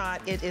 Believe it or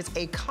not, it is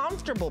a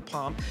comfortable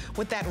pump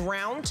with that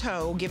round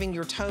toe, giving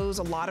your toes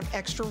a lot of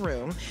extra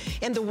room.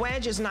 And the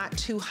wedge is not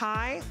too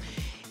high.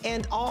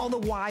 And all the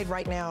wide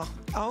right now,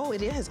 oh,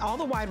 it is. All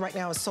the wide right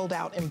now is sold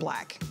out in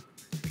black.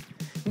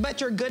 But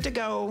you're good to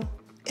go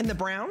in the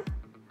brown.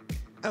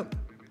 Oh,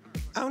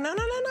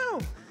 no.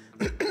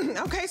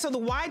 Okay, so the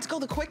wides go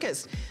the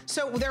quickest.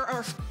 So there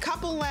are a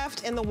couple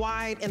left in the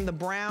wide and the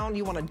brown.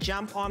 You wanna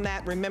jump on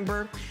that,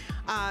 remember?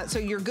 So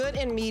you're good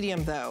in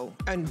medium though,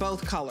 in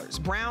both colors,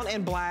 brown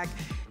and black,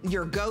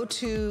 your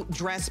go-to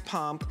dress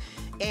pump.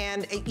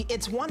 And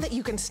it's one that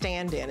you can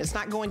stand in. It's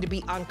not going to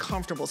be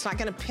uncomfortable. It's not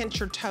gonna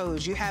pinch your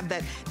toes. You have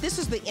that, this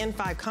is the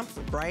N5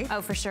 comfort, right?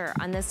 Oh, for sure.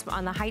 On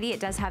the Heidi, it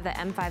does have the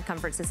M5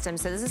 comfort system.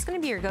 So this is gonna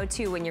be your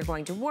go-to when you're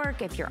going to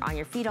work, if you're on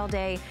your feet all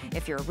day,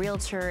 if you're a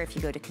realtor, if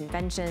you go to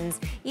conventions,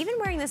 even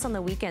wearing this on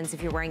the weekends,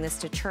 if you're wearing this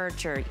to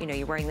church or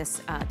you're wearing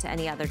this to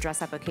any other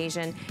dress-up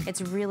occasion.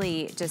 It's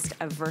really just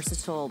a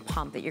versatile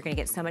pump that you're gonna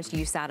get so much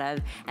use out of.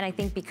 And I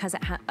think because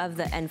of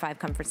the N5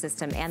 comfort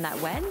system and that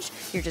wedge,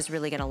 you're just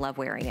really gonna love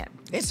wearing it.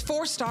 It's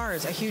 4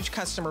 stars, a huge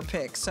customer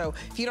pick. So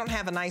if you don't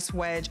have a nice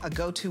wedge, a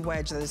go-to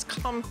wedge that is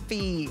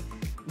comfy,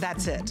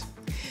 that's it.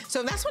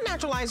 So that's what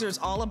Naturalizer is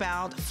all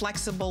about.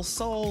 Flexible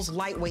soles,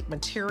 lightweight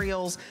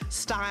materials,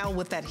 style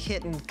with that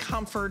hidden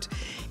comfort.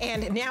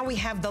 And now we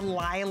have the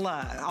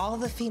Lila. All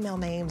the female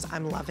names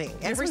I'm loving.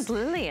 This one's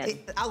Lillian.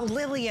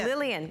 Lillian.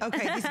 Lillian.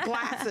 Okay, these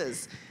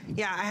glasses.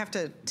 Yeah, I have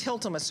to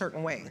tilt them a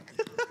certain way.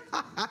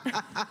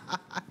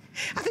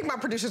 I think my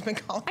producer's been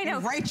calling me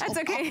Rachel.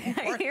 That's okay.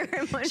 I hear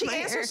him on She my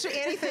answers to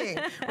anything.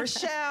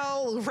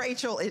 Rochelle,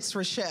 Rachel, it's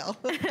Rochelle.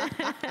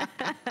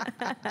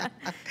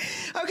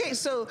 Okay,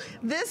 so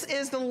this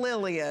is the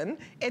Lillian.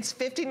 It's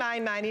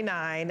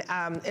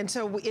 $59.99, and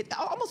so it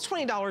almost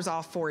 $20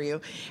 off for you.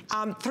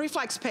 3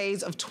 flex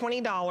pays of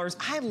 $20.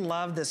 I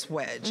love this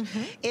wedge.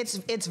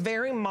 It's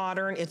very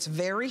modern. It's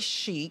very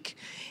chic.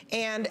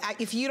 And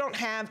if you don't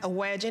have a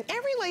wedge, and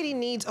every lady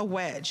needs a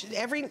wedge.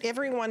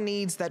 Everyone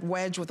needs that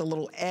wedge with a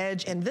little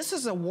edge, and this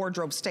is a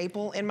wardrobe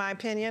staple, in my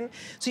opinion.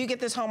 So you get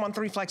this home on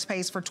 3 flex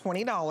pays for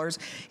 $20.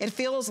 It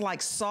feels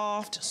like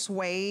soft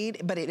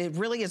suede, but it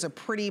really is a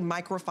pretty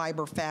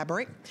microfiber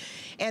fabric.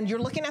 And you're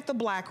looking at the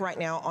black right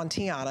now on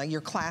Tiana,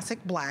 your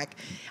classic black.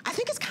 I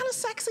think it's kind of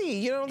sexy,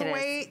 you know, the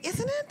way,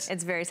 isn't it?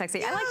 It's very sexy.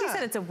 Yeah. I like you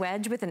said, it's a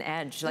wedge with an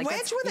edge. Like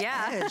wedge with an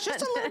edge,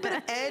 just a little bit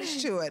of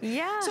edge to it.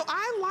 Yeah. So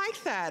I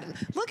like that.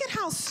 Look at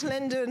how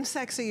slender and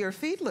sexy your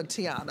feet look,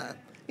 Tiana.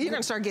 You're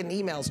gonna start getting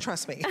emails,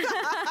 trust me.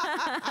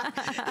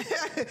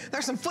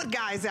 There's some foot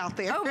guys out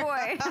there. Oh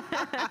boy.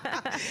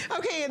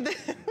 Okay, and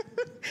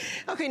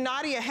okay,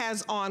 Nadia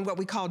has on what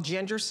we call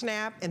ginger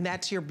snap, and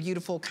that's your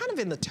beautiful, kind of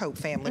in the taupe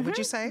family, would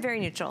you say? Very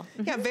neutral.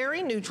 Yeah,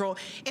 very neutral.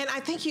 And I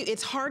think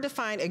it's hard to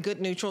find a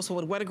good neutral, so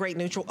what a great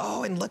neutral.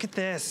 Oh, and look at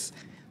this.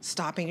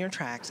 Stopping your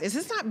tracks. Is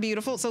this not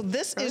beautiful? So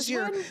this is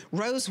your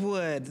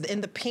rosewood in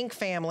the pink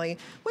family,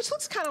 which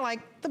looks kind of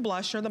like the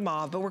blush or the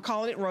mauve, but we're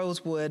calling it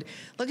rosewood.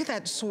 Look at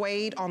that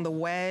suede on the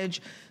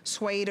wedge,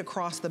 suede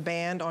across the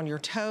band on your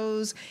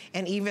toes,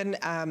 and even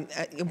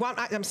well,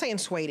 I'm saying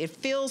suede. It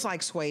feels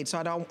like suede, so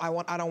I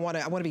want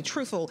to be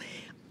truthful.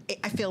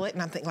 I feel it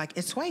and I'm thinking like,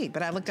 it's suede,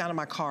 but I look down at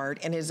my card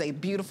and it is a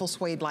beautiful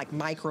suede-like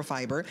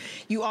microfiber.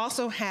 You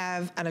also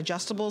have an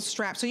adjustable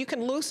strap, so you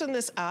can loosen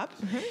this up.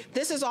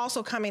 This is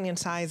also coming in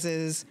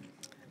sizes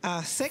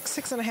 6,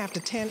 6.5 to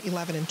 10,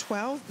 11, and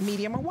 12,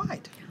 medium or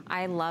wide.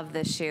 I love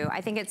this shoe.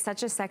 I think it's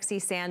such a sexy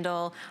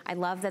sandal. I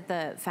love that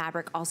the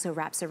fabric also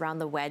wraps around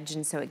the wedge,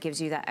 and so it gives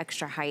you that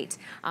extra height.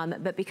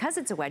 But because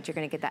it's a wedge, you're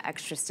gonna get that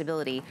extra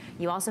stability.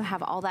 You also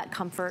have all that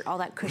comfort, all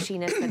that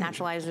cushiness that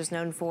Naturalizer is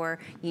known for.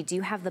 You do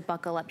have the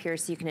buckle up here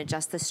so you can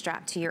adjust the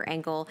strap to your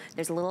ankle.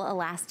 There's a little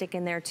elastic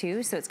in there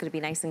too, so it's gonna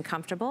be nice and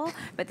comfortable.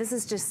 But this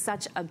is just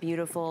such a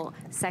beautiful,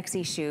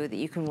 sexy shoe that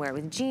you can wear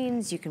with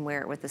jeans, you can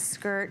wear it with a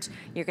skirt.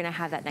 You're gonna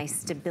have that nice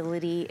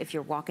stability if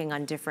you're walking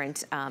on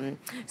different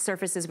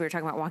surfaces. We were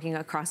talking about walking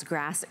across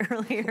grass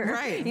earlier.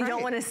 Right, you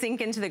don't want to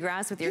sink into the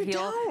grass with your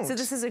heel. Don't. So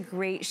this is a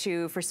great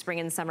shoe for spring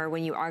and summer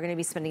when you are going to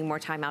be spending more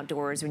time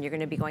outdoors, when you're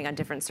going to be going on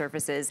different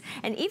surfaces,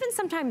 and even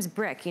sometimes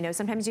brick. You know,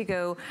 sometimes you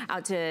go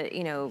out to,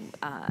 you know,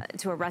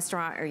 to a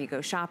restaurant or you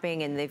go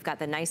shopping and they've got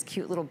the nice,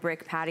 cute little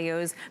brick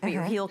patios, but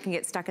your heel can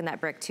get stuck in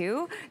that brick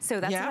too. So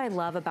that's what I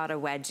love about a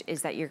wedge,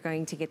 is that you're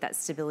going to get that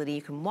stability.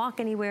 You can walk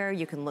anywhere,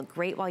 you can look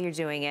great while you're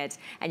doing it,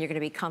 and you're going to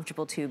be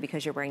comfortable too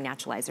because you're wearing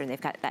Naturalizer and they've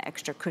got that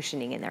extra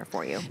cushioning in there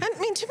for you. you. I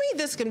mean, to me,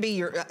 this can be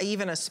your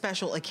even a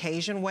special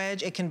occasion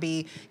wedge. It can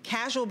be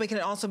casual, but it can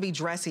also be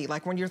dressy.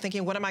 Like when you're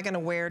thinking, what am I gonna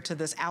wear to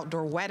this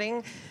outdoor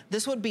wedding?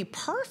 This would be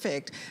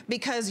perfect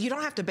because you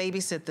don't have to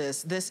babysit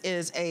this. This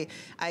is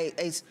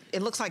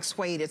it looks like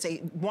suede. It's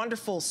a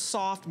wonderful,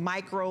 soft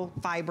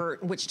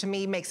microfiber, which to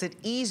me makes it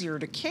easier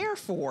to care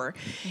for.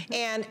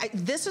 And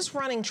this is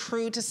running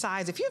true to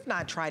size. If you've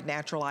not tried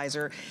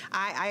Naturalizer,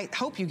 I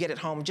hope you get it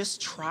home.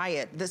 Just try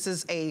it. This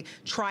is a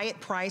try it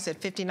price at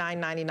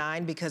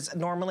 $59.99 because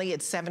normally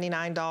it's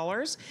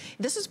 $79.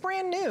 This is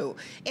brand new.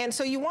 And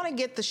so you want to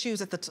get the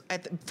shoes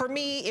for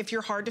me, if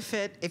you're hard to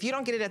fit, if you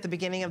don't get it at the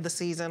beginning of the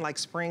season, like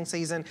spring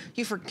season,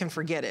 you can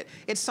forget it.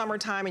 It's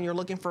summertime and you're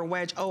looking for a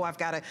wedge. Oh,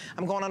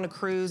 I'm going on a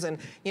cruise and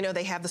you know,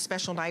 they have the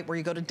special night where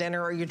you go to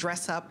dinner or you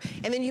dress up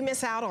and then you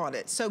miss out on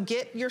it. So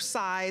get your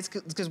size,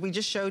 because we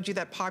just showed you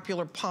that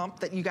popular pump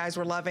that you guys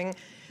were loving.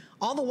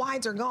 All the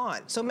wides are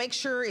gone. So make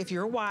sure if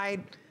you're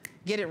wide,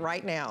 get it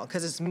right now,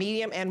 because it's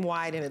medium and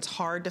wide and it's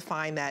hard to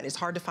find that. It's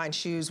hard to find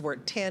shoes where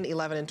 10,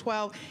 11, and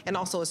 12, and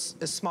also as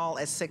small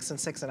as 6 and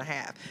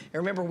 6.5. And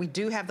remember, we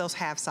do have those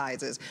half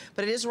sizes,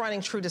 but it is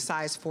running true to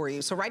size for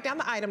you. So write down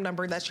the item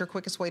number. That's your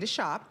quickest way to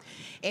shop.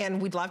 And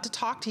we'd love to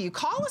talk to you.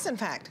 Call us, in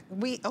fact.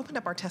 We opened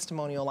up our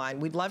testimonial line.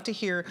 We'd love to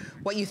hear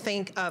what you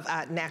think of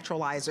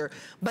Naturalizer.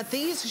 But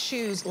these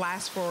shoes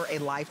last for a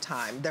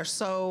lifetime. They're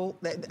so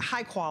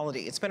high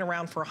quality. It's been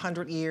around for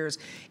 100 years,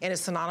 and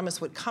it's synonymous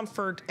with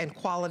comfort and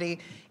quality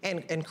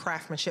and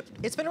craftsmanship.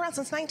 It's been around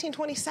since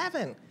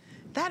 1927.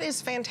 That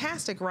is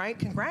fantastic, right?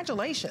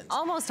 Congratulations.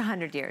 Almost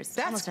 100 years.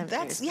 That's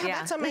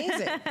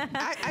amazing.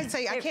 I'd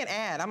say I can't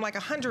add. I'm like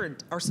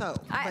 100 or so.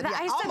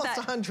 Almost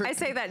 100. I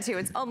say that too.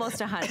 It's almost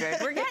 100.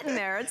 We're getting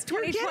there. It's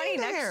 2020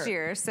 next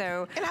year.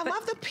 So. And I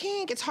love the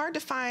pink. It's hard to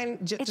find.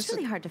 It's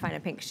really hard to find a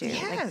pink shoe.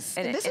 Yes.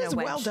 Like, this is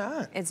well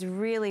done. It's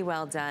really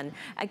well done.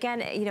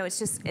 Again, you know,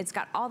 it's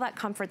got all that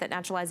comfort that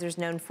Naturalizer is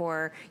known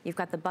for. You've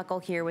got the buckle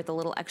here with a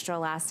little extra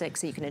elastic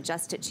so you can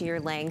adjust it to your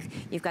length.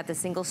 You've got the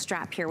single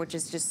strap here, which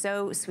is just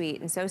so sweet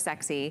and so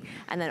sexy.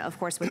 And then of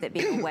course with it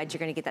being a wedge, you're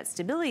gonna get that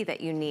stability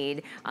that you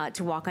need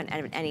to walk on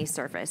any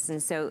surface.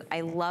 And so I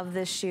love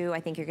this shoe.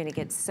 I think you're gonna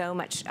get so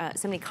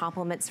many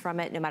compliments from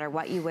it no matter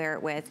what you wear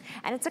it with.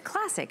 And it's a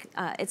classic.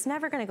 It's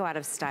never gonna go out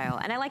of style.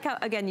 And I like how,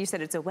 again, you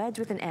said it's a wedge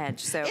with an edge.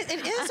 So it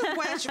is a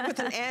wedge with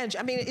an edge.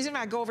 I mean, even if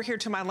I go over here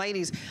to my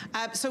ladies.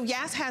 So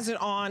Yas has it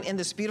on in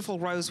this beautiful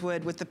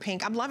rosewood with the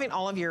pink. I'm loving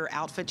all of your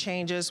outfit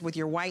changes with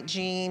your white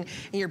jean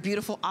and your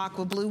beautiful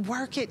aqua blue.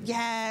 Work it,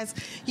 Yas.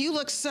 You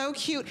look so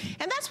cute.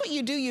 And that's what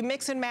you do, you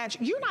mix and match.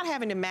 You're not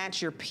having to match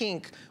your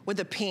pink with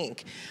the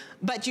pink,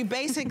 but you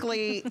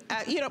basically,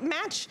 you know,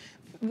 match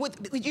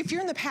if you're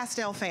in the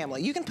pastel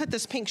family, you can put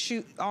this pink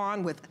shoe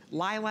on with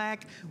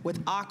lilac,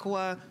 with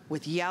aqua,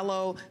 with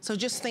yellow. So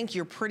just think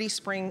your pretty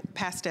spring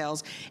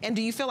pastels. And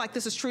do you feel like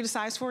this is true to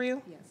size for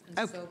you? Yes,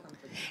 it's so comfortable.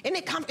 And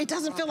it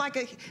doesn't feel like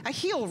a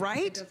heel,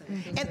 right? It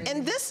doesn't.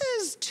 And this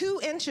is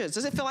 2 inches.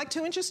 Does it feel like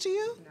 2 inches to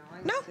you?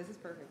 No, this is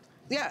perfect.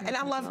 Yeah, and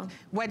I love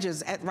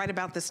wedges at right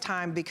about this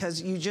time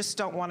because you just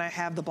don't want to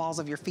have the balls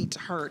of your feet to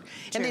hurt.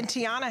 And then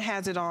Tiana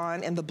has it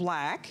on in the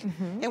black.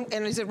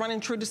 And is it running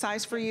true to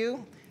size for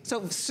you?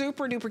 So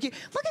super duper cute.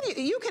 Look at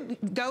you, you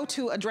could go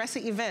to a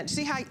dressy event.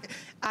 See how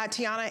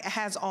Tiana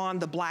has on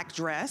the black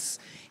dress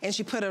and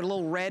she put a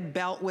little red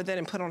belt with it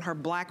and put on her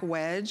black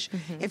wedge.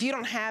 If you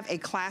don't have a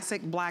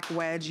classic black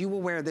wedge, you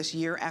will wear this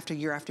year after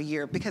year after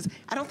year because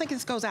I don't think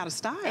this goes out of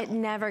style. It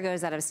never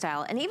goes out of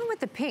style. And even with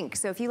the pink,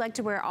 so if you like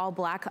to wear all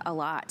black a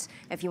lot,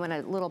 if you want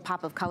a little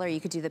pop of color, you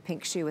could do the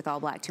pink shoe with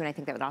all black too, and I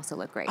think that would also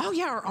look great. Oh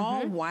yeah, or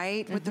all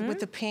white with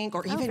the pink,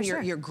 or even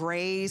your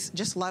grays,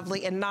 just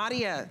lovely. And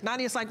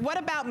Nadia's like, what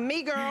about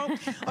me, girl?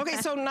 Okay,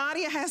 so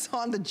Nadia has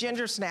on the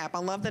ginger snap. I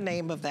love the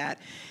name of that.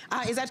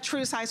 Is that true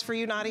to size for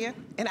you, Nadia?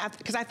 And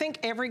because I think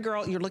every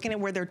girl, you're looking at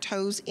where their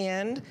toes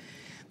end.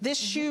 This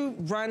shoe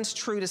runs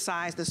true to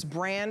size. This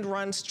brand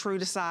runs true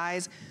to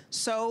size.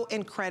 So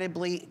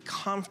incredibly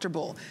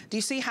comfortable. Do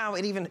you see how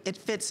it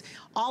fits?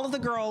 All of the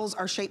girls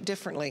are shaped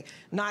differently.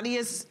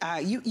 Nadia's,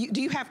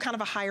 do you have kind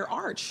of a higher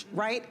arch,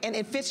 right? And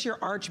it fits your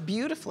arch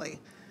beautifully.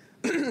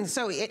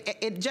 So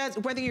it just,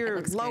 whether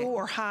you're low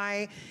or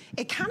high,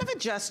 it kind of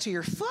adjusts to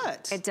your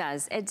foot. It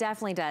does, it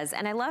definitely does.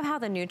 And I love how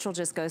the neutral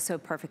just goes so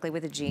perfectly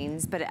with the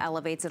jeans, but it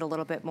elevates it a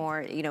little bit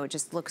more. You know, it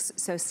just looks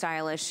so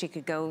stylish. She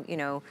could go, you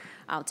know,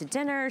 out to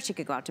dinner, she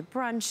could go out to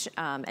brunch,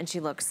 and she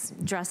looks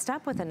dressed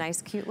up with a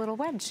nice, cute little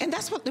wedge. And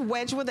that's what the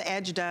wedge with the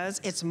edge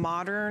does. It's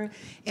modern,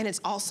 and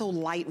it's also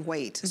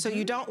lightweight. So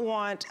you don't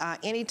want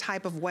any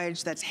type of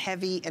wedge that's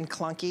heavy and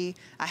clunky.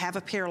 I have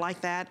a pair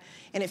like that,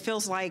 and it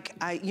feels like,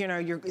 you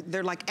know,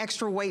 they're like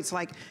extra weights,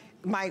 like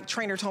my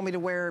trainer told me to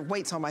wear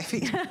weights on my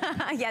feet.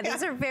 Yeah,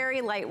 these are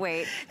very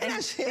lightweight. And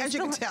as you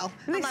can tell,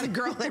 I'm not a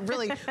girl that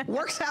really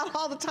works out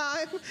all the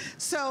time.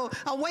 So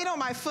a weight on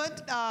my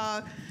foot,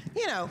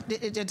 you know,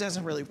 it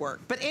doesn't really work.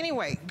 But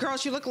anyway,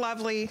 girls, you look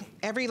lovely.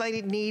 Every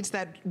lady needs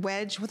that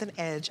wedge with an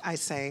edge, I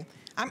say.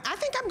 I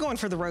think I'm going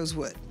for the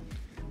rosewood.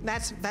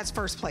 That's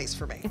first place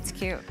for me. It's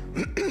cute.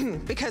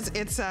 Because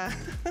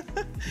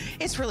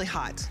it's really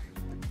hot.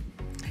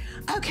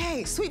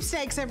 Okay,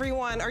 sweepstakes,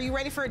 everyone. Are you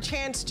ready for a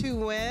chance to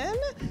win?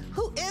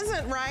 Who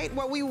isn't, right?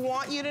 Well, we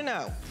want you to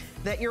know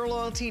that your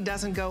loyalty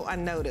doesn't go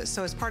unnoticed.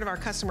 So as part of our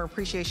Customer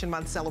Appreciation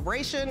Month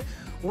celebration,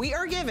 we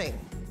are giving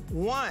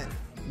one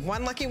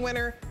lucky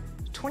winner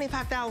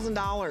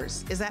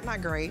 $25,000. Is that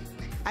not great?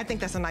 I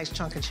think that's a nice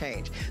chunk of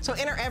change. So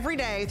enter every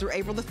day through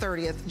April the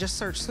 30th. Just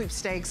search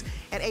sweepstakes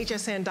at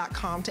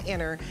hsn.com to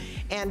enter.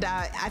 And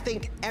I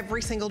think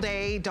every single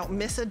day, don't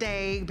miss a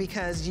day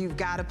because you've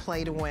got to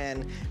play to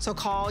win. So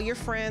call your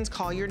friends,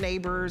 call your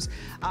neighbors,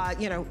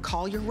 you know,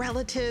 call your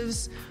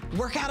relatives,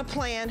 work out a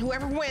plan.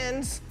 Whoever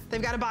wins,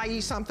 they've got to buy you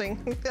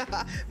something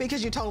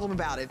because you told them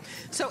about it.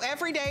 So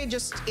every day,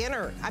 just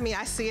enter. I mean,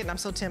 I see it and I'm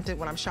so tempted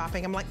when I'm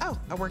shopping. I'm like, oh,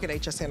 I work at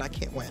HSN, I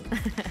can't win.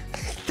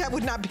 That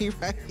would not be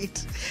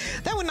right.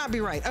 That would not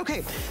be right.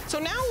 Okay, so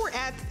now we're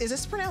at, is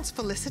this pronounced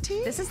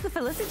Felicity? This is the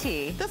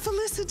Felicity. The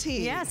Felicity.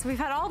 Yes, we've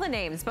had all the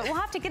names, but we'll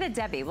have to get a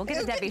Debbie. We'll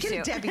get a Debbie shoe.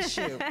 Get a Debbie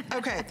shoe.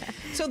 Okay,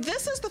 so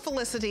this is the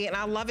Felicity, and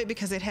I love it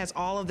because it has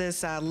all of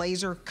this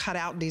laser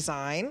cutout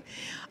design.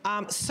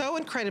 So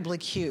incredibly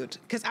cute,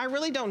 because I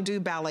really don't do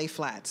ballet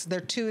flats.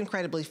 They're too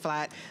incredibly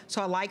flat,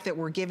 so I like that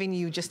we're giving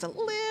you just a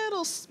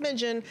little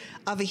smidgen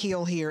of a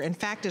heel here. In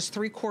fact, it's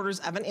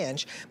 3/4 of an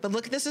inch. But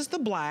look, this is the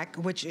black,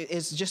 which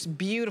is just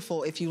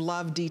beautiful if you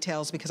love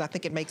details, because I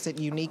think it makes it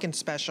unique and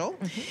special.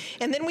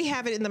 And then we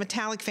have it in the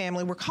metallic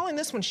family. We're calling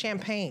this one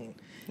champagne.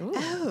 Ooh.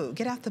 Oh,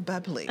 get out the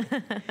bubbly.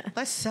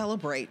 Let's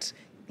celebrate.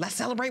 Let's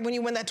celebrate when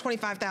you win that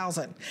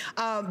 $25,000.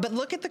 But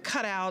look at the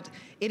cutout.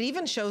 It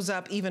even shows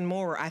up even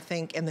more, I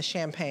think, in the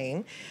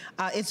champagne.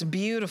 It's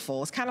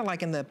beautiful. It's kind of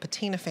like in the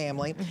patina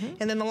family.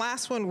 And then the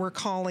last one we're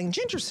calling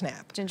ginger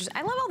snap.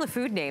 I love all the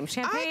food names.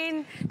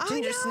 Champagne,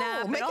 ginger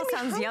snap. It all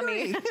sounds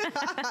yummy.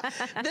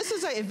 This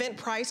is an event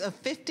price of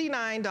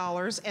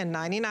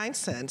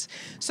 $59.99.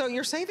 So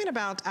you're saving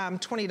about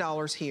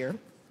 $20 here.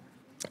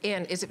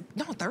 And is it,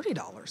 no,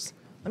 $30.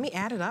 Let me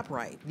add it up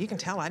right. You can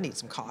tell I need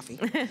some coffee.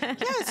 Yeah,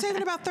 it's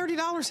saving about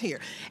 $30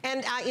 here.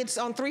 And it's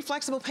on 3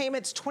 flexible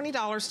payments,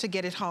 $20 to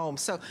get it home.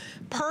 So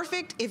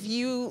perfect if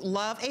you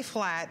love a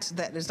flat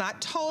that is not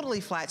totally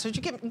flat, so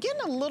you're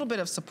getting a little bit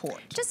of support.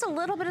 Just a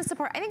little bit of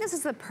support. I think this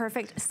is the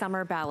perfect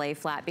summer ballet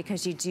flat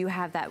because you do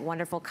have that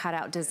wonderful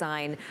cutout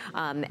design.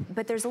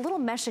 But there's a little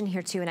mesh in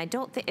here too, and I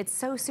don't think, it's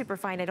so super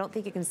fine, I don't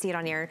think you can see it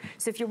on here.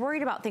 So if you're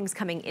worried about things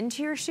coming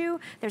into your shoe,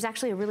 there's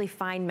actually a really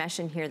fine mesh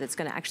in here that's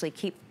gonna actually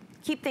keep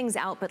things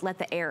out but let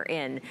the air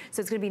in.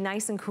 So it's gonna be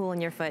nice and cool in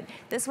your foot.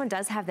 This one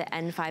does have the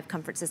N5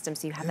 comfort system,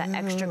 so you have that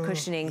extra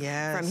cushioning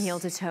from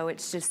heel to toe.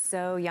 It's just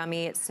so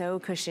yummy, it's so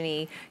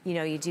cushiony. You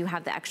know, you do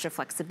have the extra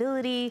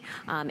flexibility.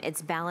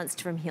 It's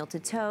balanced from heel to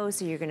toe,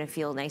 so you're gonna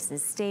feel nice and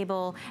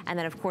stable. And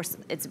then of course,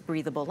 it's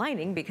breathable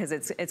lining because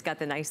it's got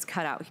the nice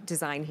cutout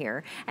design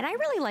here. And I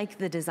really like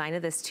the design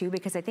of this too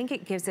because I think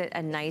it gives it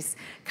a nice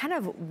kind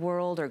of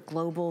world or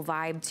global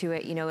vibe to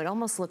it. You know, it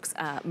almost looks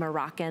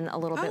Moroccan a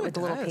little bit with the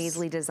little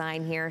paisley design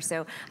here.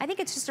 So I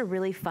think it's just a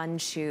really fun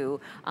shoe,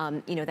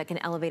 you know, that can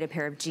elevate a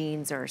pair of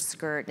jeans or a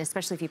skirt, and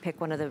especially if you pick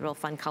one of the real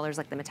fun colors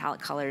like the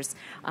metallic colors.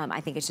 I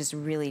think it's just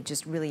really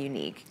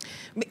unique.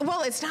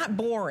 Well, it's not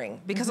boring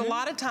because a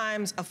lot of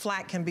times a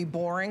flat can be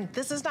boring.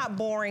 This is not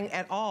boring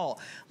at all.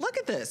 Look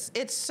at this.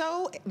 It's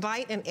so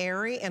light and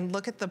airy, and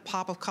look at the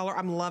pop of color.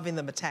 I'm loving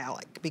the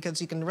metallic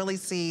because you can really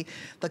see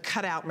the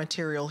cutout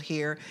material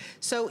here.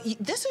 So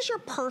this is your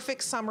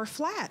perfect summer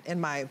flat,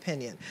 in my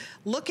opinion.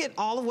 Look at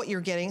all of what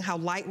you're getting, how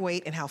lightweight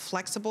and how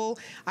flexible.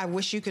 I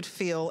wish you could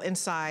feel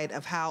inside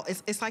of how,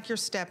 it's like you're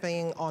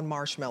stepping on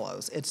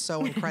marshmallows. It's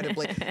so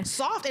incredibly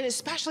soft, and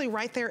especially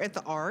right there at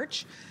the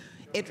arch.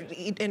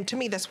 And to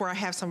me, that's where I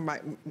have some of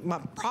my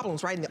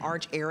problems, right in the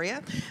arch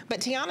area.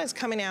 But Tiana's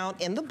coming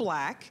out in the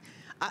black.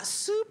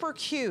 Super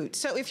cute.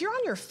 So if you're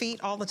on your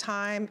feet all the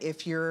time,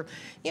 if you're,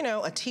 you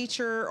know, a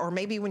teacher, or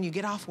maybe when you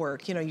get off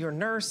work, you know, you're a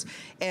nurse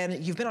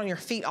and you've been on your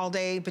feet all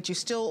day, but you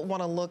still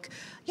want to look,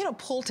 you know,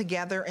 pulled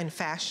together and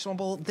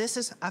fashionable, this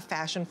is a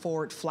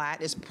fashion-forward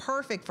flat. It's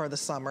perfect for the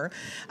summer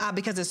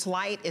because it's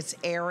light, it's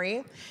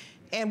airy.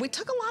 And we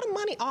took a lot of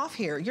money off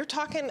here. You're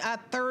talking a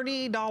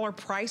 $30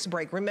 price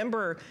break.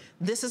 Remember,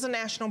 this is a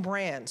national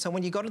brand. So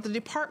when you go to the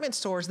department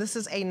stores, this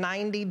is a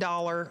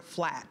 $90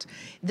 flat.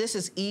 This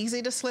is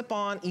easy to slip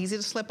on, easy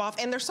to slip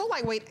off, and they're so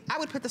lightweight, I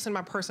would put this in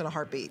my purse in a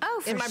heartbeat. Oh,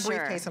 for in my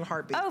briefcase in a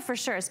heartbeat. Oh, for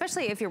sure,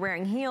 especially if you're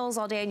wearing heels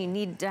all day and you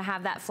need to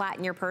have that flat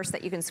in your purse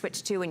that you can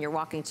switch to when you're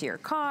walking to your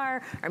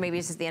car, or maybe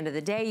it's just the end of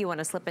the day, you want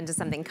to slip into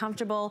something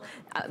comfortable.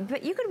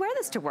 But you could wear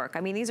this to work.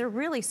 I mean, these are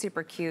really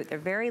super cute. They're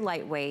very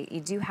lightweight. You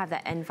do have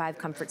that N5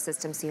 comfort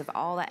system, so you have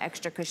all that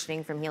extra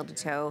cushioning from heel to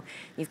toe.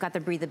 You've got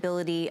the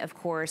breathability, of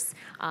course.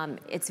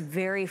 It's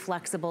very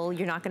flexible.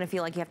 You're not gonna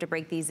feel like you have to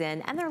break these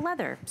in, and they're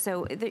leather.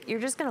 So you're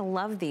just gonna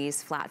love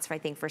these flats, I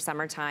think, for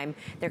summertime.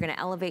 They're gonna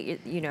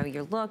elevate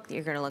your look.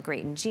 You're gonna look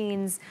great in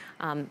jeans.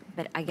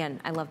 But again,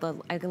 I love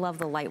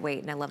the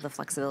lightweight and I love the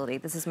flexibility.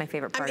 This is my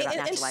favorite part about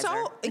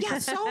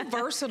Naturalizer. So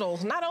versatile,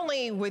 not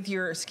only with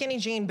your skinny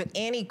jean, but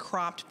any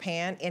cropped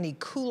pant, any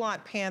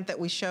culotte pant that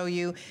we show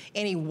you,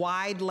 any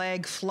wide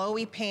leg,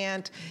 flowy pant.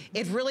 pant.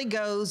 It really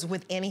goes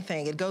with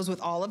anything. It goes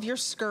with all of your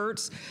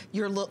skirts,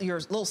 your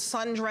little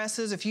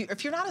sundresses,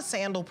 if you're not a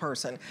sandal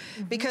person,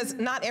 because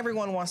not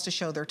everyone wants to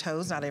show their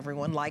toes, not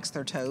everyone likes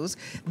their toes.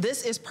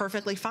 This is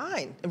perfectly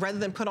fine, rather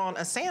than put on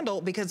a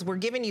sandal, because we're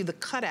giving you the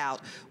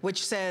cutout,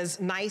 which says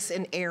nice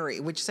and airy,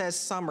 which says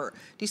summer.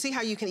 Do you see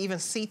how you can even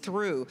see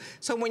through?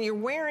 So when you're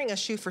wearing a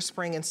shoe for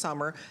spring and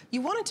summer,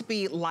 you want it to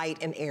be light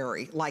and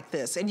airy like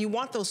this, and you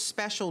want those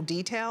special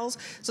details.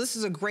 So this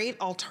is a great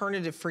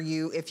alternative for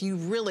you if you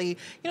really,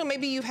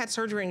 maybe you've had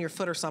surgery in your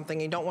foot or something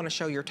and you don't want to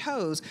show your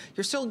toes.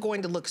 You're still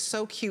going to look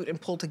so cute and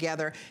pulled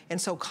together and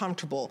so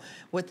comfortable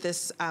with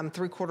this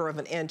 3/4 of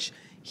an inch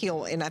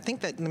heel. And I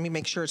think that, let me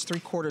make sure it's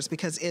 3/4,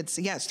 because it's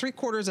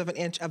 3/4 of an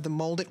inch of the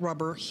molded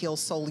rubber heel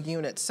sole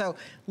unit. So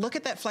look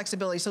at that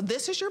flexibility. So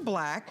this is your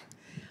black.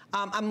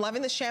 I'm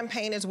loving the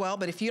champagne as well,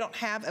 but if you don't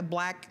have a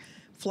black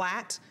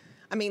flat,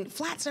 I mean,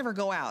 flats never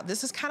go out.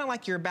 This is kind of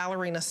like your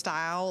ballerina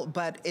style,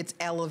 but it's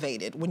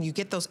elevated. When you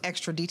get those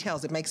extra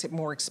details, it makes it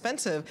more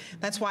expensive.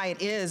 That's why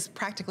it is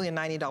practically a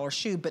 $90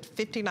 shoe, but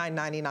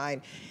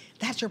 $59.99.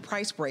 That's your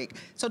price break.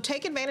 So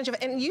take advantage of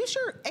it and use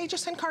your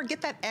HSN card, get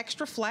that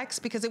extra flex,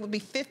 because it would be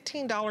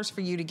 $15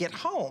 for you to get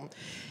home.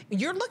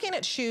 You're looking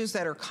at shoes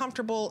that are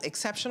comfortable,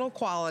 exceptional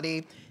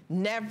quality,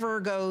 never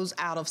goes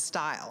out of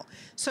style.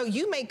 So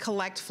you may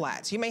collect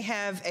flats. You may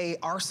have a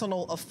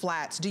arsenal of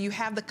flats. Do you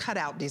have the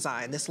cutout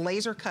design? This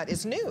laser cut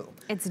is new.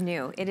 It's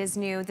new. It is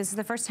new. This is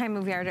the first time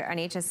we've aired it on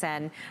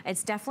HSN.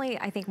 It's definitely,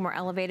 I think, more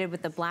elevated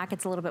with the black.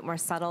 It's a little bit more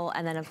subtle.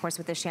 And then, of course,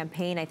 with the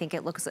champagne, I think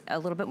it looks a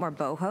little bit more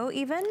boho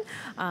even.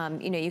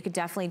 You could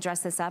definitely dress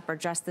this up or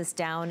dress this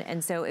down.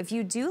 And so if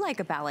you do like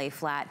a ballet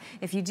flat,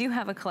 if you do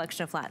have a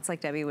collection of flats,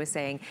 like Debbie was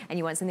saying, and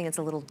you want something that's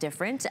a little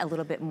different, a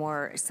little bit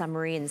more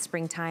summery in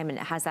springtime, and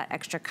it has that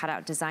extra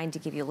cutout design to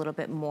give you a little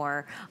bit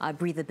more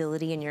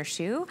breathability in your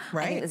shoe.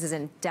 Right. I think this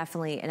is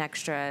definitely an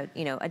extra,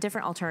 a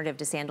different alternative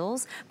to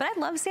sandals. But I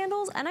love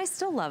sandals, and I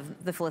still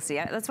love the Felicity.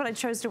 That's what I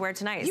chose to wear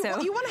tonight. You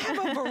want to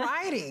have a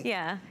variety.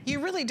 Yeah.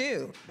 You really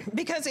do.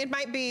 Because it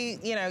might be,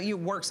 you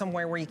work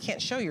somewhere where you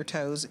can't show your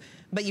toes,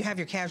 but you have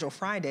your casual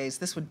Fridays.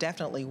 This would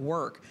definitely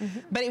work.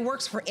 But it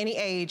works for any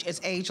age.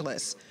 It's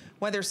ageless.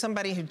 Whether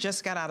somebody who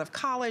just got out of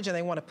college and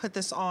they want to put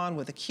this on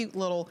with a cute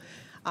little,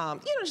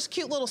 just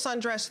cute little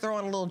sundress, throw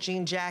on a little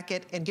jean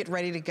jacket and get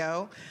ready to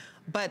go.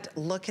 But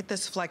look at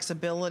this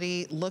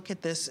flexibility. Look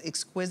at this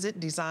exquisite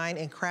design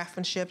and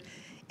craftsmanship.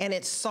 And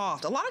it's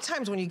soft. A lot of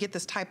times when you get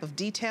this type of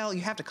detail,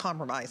 you have to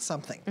compromise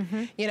something,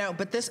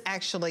 but this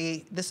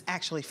actually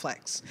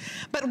flex.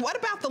 But what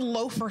about the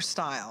loafer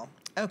style?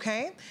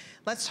 Okay,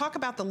 let's talk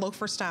about the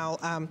loafer style,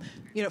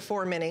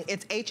 for a minute.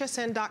 It's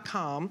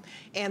hsn.com,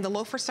 and the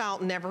loafer style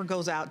never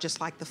goes out, just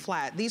like the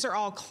flat. These are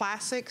all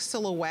classic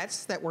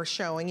silhouettes that we're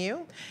showing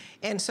you.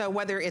 And so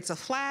whether it's a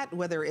flat,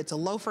 whether it's a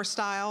loafer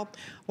style,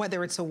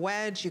 whether it's a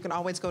wedge, you can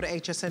always go to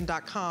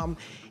hsn.com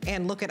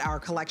and look at our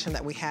collection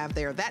that we have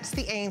there. That's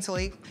the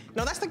Ainsley.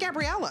 No, that's the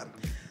Gabriella.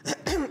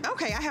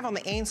 Okay, I have on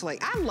the Ainsley.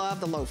 I love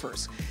the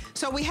loafers.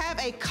 So we have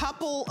a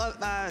couple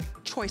of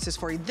choices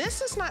for you.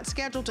 This is not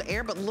scheduled to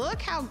air, but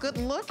look how good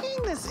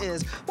looking this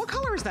is. What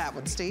color is that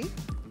one, Steve?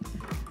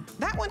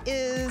 That one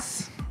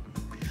is,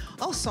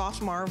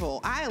 soft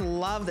marble. I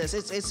love this.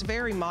 It's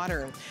very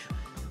modern.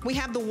 We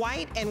have the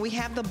white and we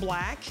have the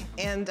black,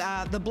 and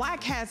the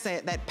black has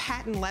that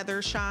patent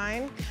leather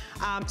shine.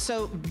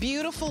 So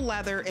beautiful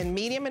leather in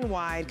medium and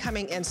wide,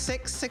 coming in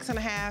 6,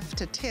 6.5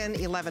 to 10,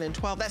 11, and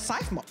 12. That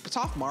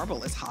soft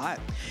marble is hot.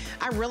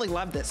 I really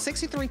love this.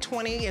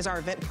 $63.20 is our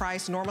event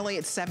price. Normally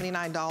it's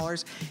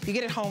 $79. You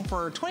get it home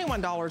for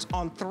 $21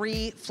 on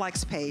 3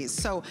 flex pays.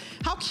 So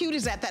how cute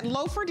is that? That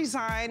loafer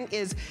design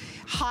is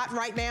hot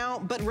right now,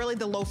 but really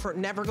the loafer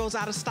never goes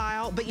out of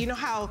style. But you know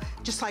how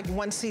just like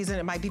one season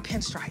it might be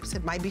pinstripes,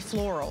 it might be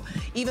floral,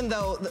 even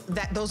though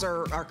those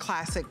are our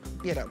classic,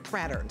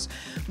 patterns.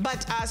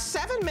 But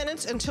 7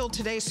 minutes until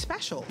today's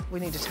special we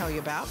need to tell you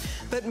about.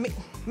 But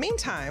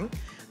meantime,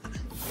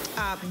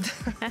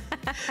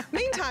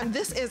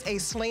 this is a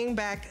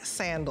slingback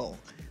sandal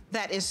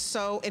that is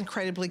so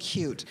incredibly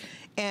cute.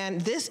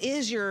 And this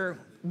is your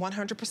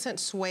 100%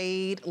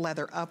 suede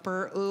leather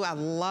upper. Ooh, I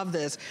love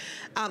this.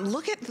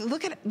 Look at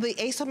the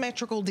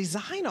asymmetrical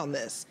design on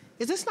this.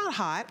 Is this not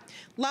hot?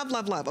 Love,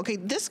 love, love. Okay,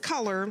 this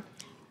color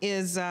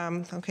is,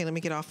 okay, let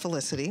me get off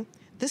Felicity.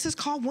 This is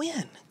called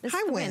Win.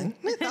 Hi, Win.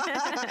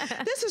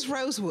 This is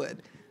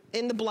Rosewood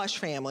in the blush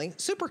family.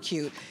 Super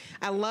cute.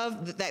 I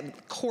love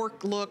that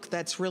cork look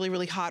that's really,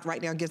 really hot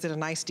right now. Gives it a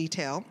nice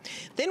detail.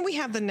 Then we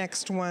have the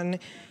next one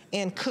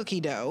in cookie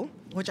dough,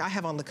 which I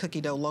have on the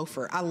cookie dough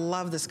loafer. I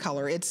love this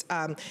color. It's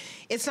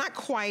not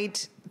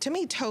quite, to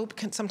me, taupe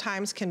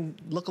sometimes can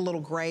look a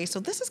little gray. So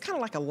this is kind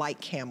of like a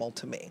light camel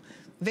to me.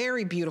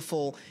 Very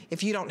beautiful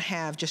if you don't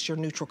have just your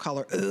neutral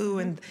color. Ooh,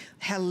 and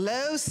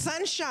hello,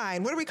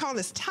 sunshine. What do we call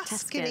this?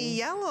 Tuscany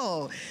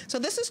yellow. So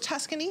this is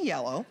Tuscany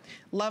yellow.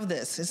 Love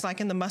this. It's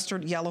like in the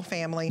mustard yellow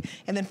family.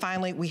 And then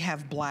finally, we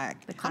have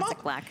black. The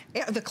classic black.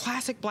 Yeah, the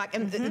classic black.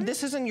 And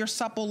this is in your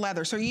supple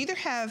leather. So you either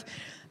have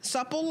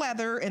supple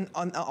leather and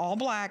on all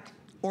black,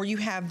 or you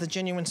have the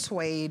genuine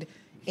suede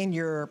in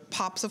your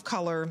pops of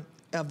color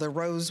of the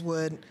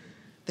rosewood,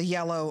 the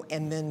yellow,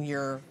 and then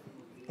your,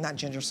 not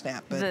ginger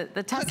snap, but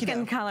the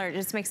Tuscan color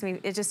just makes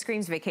me, it just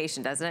screams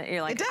vacation, doesn't it?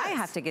 You're like, I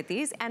have to get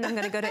these, and I'm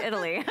gonna go to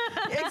Italy.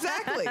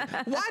 Exactly,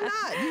 why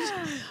not?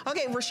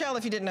 Okay, Rochelle,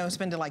 if you didn't know, has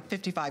been to like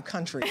 55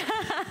 countries.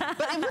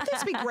 But would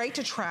this be great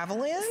to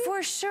travel in?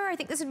 For sure, I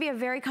think this would be a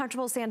very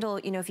comfortable sandal,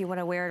 you know, if you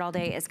wanna wear it all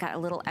day. It's got a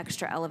little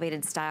extra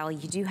elevated style.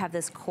 You do have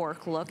this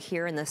cork look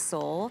here in the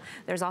sole.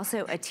 There's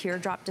also a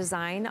teardrop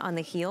design on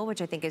the heel,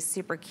 which I think is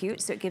super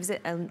cute. So it gives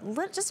it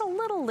just a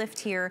little lift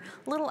here,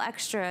 a little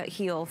extra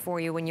heel for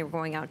you when you're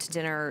going out to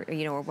dinner,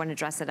 you know, or want to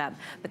dress it up.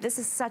 But this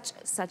is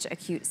such a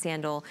cute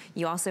sandal.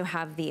 You also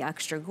have the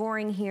extra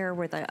goring here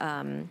where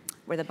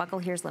the buckle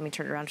here is. Let me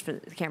turn it around for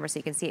the camera so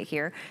you can see it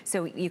here.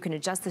 So you can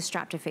adjust the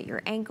strap to fit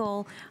your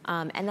ankle.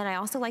 And then I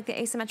also like the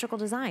asymmetrical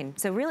design.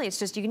 So really it's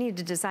just, you need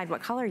to decide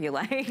what color you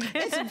like.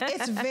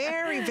 It's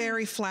very,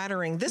 very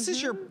flattering. This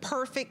is your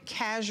perfect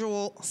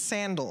casual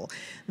sandal.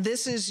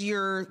 This is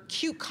your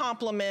cute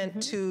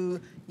complement to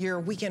your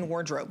weekend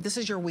wardrobe. This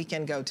is your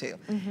weekend go-to.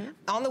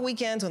 On the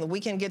weekends, when the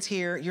weekend gets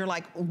here, you're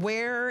like,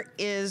 where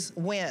is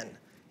when?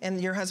 And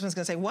your husband's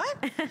gonna say, what?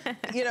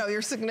 You know,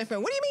 your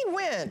significant, what do you mean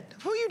when?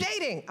 Who are you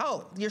dating?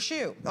 Oh, your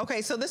shoe.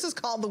 Okay, so this is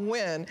called the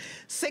Win.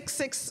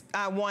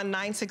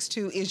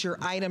 661962 is your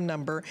item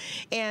number.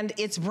 And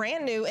it's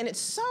brand new, and it's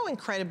so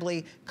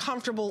incredibly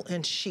comfortable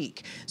and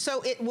chic.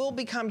 So it will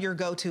become your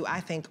go-to,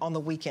 I think, on the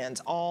weekends,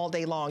 all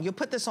day long. You'll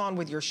put this on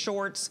with your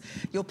shorts,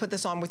 you'll put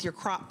this on with your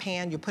crop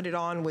pant, you'll put it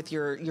on with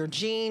your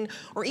jean,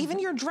 or even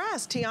your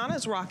dress.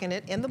 Tiana's rocking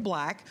it in the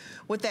black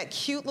with that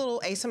cute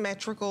little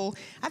asymmetrical,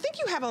 I think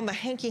you have on the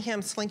hanky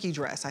hem slinky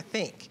dress, I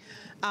think,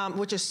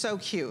 which is so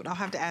cute. I'll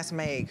have to ask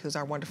Meg, who's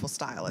our wonderful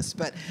stylist,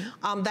 but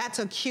that's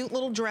a cute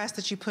little dress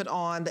that you put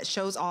on that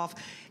shows off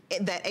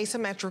that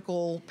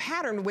asymmetrical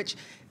pattern, which,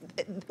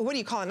 what do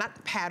you call it?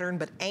 Not pattern,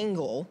 but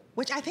angle,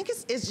 which I think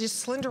is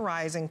just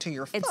slenderizing to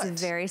your foot.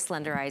 It's very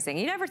slenderizing.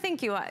 You never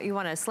think you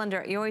want to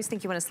slender, you always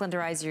think you want to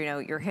slenderize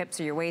your hips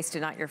or your waist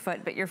and not your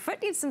foot, but your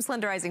foot needs some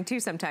slenderizing too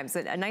sometimes.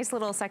 A nice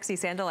little sexy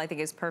sandal, I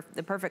think, is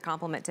the perfect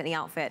complement to any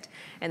outfit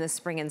in the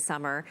spring and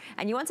summer.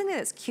 And you want something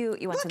that's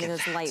cute, you want something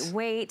that's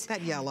lightweight.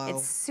 That yellow.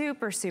 It's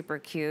super, super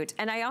cute.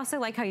 And I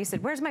also like how you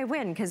said, where's my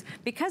Win? Because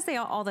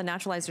all the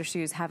Naturalizer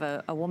shoes have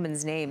a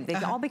woman's name, they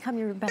all become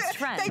your best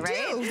friend,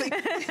 right? Do.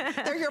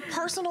 They're your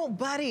personal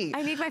buddy.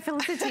 I need my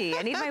Felicity.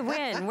 I need my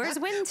Win. Where's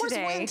Win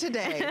today? Where's Win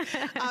today?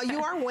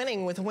 You are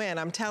winning with Win,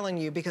 I'm telling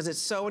you, because it's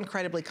so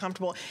incredibly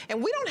comfortable.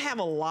 And we don't have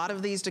a lot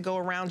of these to go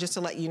around, just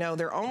to let you know.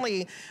 There are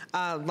only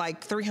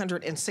like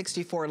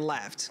 364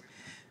 left.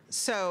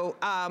 So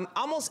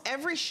almost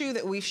every shoe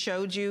that we've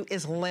showed you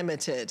is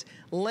limited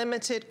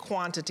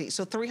quantity.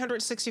 So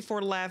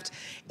 364 left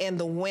in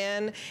the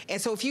Win. And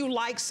so if you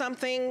like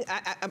something,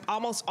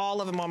 almost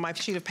all of them on my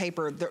sheet of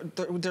paper,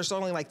 there's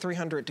only like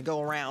 300 to go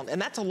around. And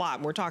that's a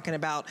lot. We're talking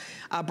about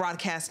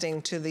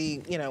broadcasting to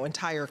the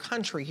entire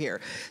country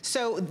here.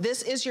 So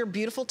this is your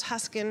beautiful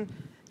Tuscan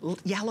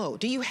yellow.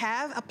 Do you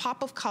have a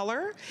pop of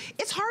color?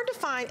 It's hard to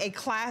find a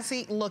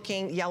classy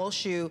looking yellow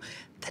shoe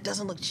that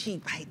doesn't look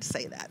cheap. I hate to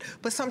say that,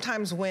 but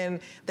sometimes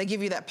when they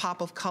give you that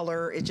pop of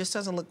color, it just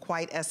doesn't look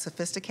quite as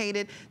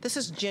sophisticated. This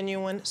is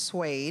genuine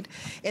suede.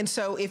 And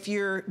so if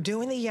you're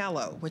doing the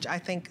yellow, which I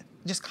think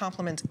just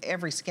complements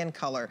every skin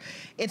color.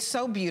 It's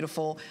so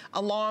beautiful,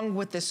 along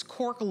with this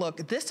cork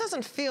look. This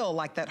doesn't feel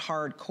like that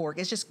hard cork.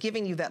 It's just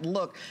giving you that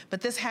look, but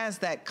this has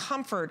that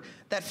comfort,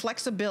 that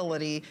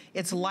flexibility.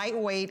 It's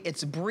lightweight,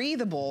 it's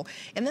breathable,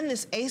 and then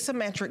this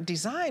asymmetric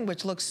design,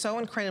 which looks so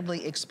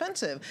incredibly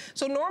expensive.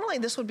 So normally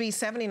this would be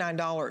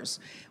 $79.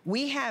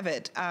 We have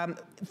it on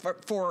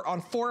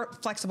 4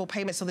 flexible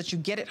payments so that you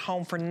get it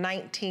home for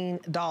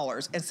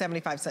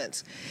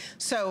 $19.75.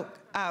 So,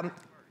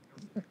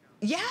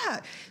 yeah,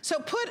 so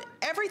put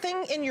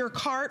everything in your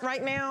cart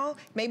right now.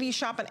 Maybe you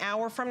shop an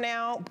hour from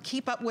now,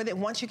 keep up with it.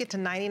 Once you get to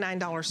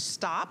 $99,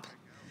 stop.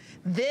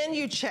 Then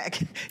you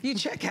check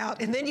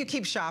out, and then you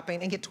keep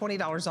shopping and get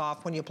 $20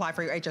 off when you apply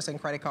for your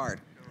HSN credit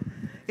card.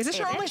 Is this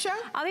your only show?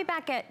 I'll be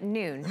back at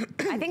noon.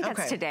 I think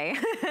that's today.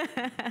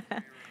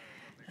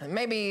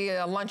 Maybe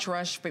a lunch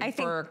rush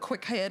for a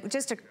quick hit.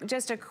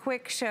 Just a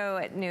quick show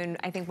at noon.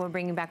 I think we're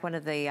bringing back one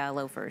of the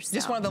loafers.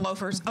 Just one of the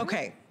loafers?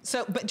 Okay,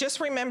 so, but just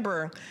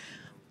remember,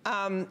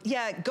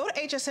 yeah, go to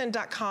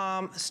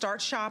hsn.com,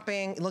 start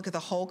shopping, look at the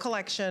whole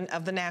collection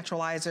of the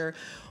Naturalizer.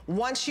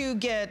 Once you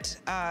get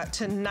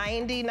to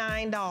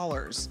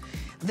 $99,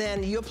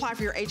 then you apply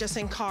for your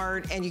HSN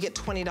card and you get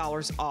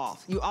 $20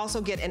 off. You also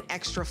get an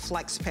extra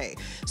flex pay.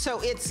 So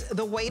it's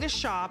the way to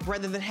shop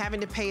rather than having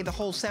to pay the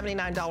whole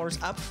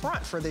 $79 up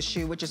front for this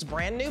shoe, which is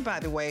brand new, by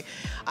the way.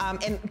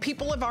 And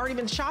people have already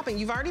been shopping.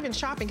 You've already been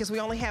shopping because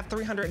we only have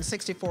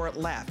 364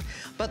 left.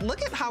 But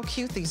look at how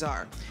cute these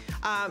are.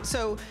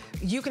 So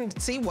you can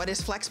see what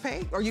is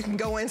FlexPay, or you can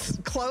go in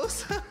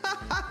close.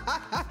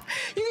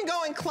 You can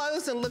go in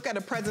close and look at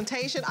a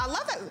presentation. I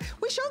love that.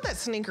 We showed that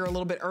sneaker a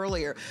little bit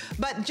earlier,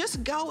 but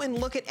just go and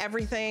look at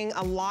everything.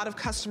 A lot of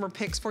customer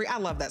picks for you. I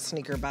love that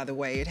sneaker, by the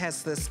way. It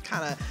has this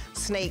kind of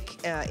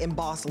snake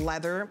embossed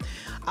leather.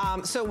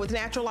 So with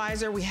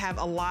Naturalizer, we have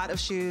a lot of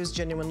shoes,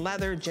 genuine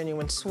leather,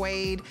 genuine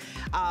suede.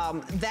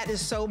 That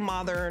is so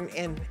modern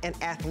and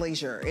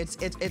athleisure.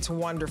 It's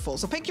wonderful.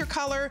 So pick your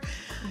color.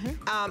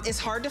 It's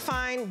hard to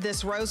find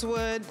this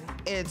rosewood.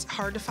 It's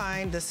hard to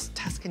find this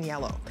Tuscan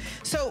yellow.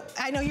 So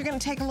I know you're gonna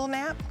take a little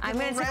nap. I'm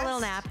gonna take a little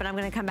nap, but I'm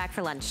gonna come back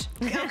for lunch.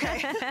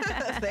 Okay,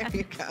 there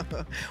you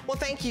go. Well,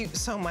 thank you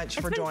so much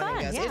for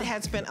joining us. Yeah. It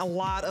has been a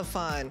lot of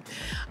fun.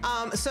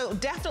 So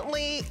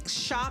definitely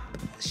shop.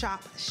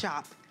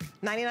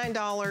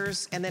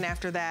 $99, and then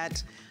after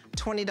that,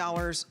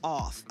 $20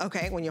 off,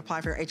 okay, when you apply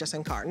for your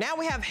HSN card. Now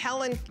we have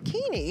Helen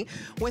Keeney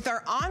with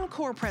our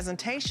encore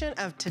presentation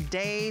of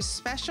today's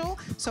special.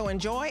 So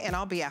enjoy, and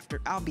I'll be after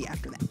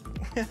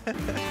that.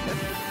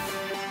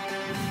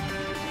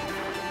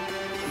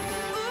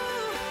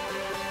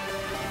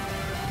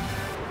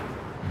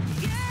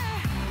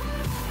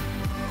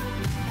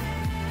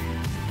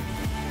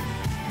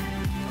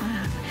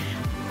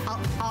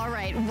 All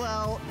right,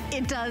 well,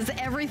 it does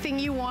everything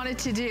you want it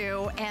to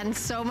do and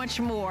so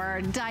much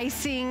more.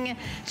 Dicing,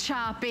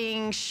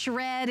 chopping,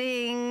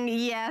 shredding.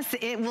 Yes,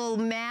 it will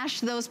mash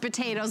those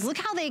potatoes. Look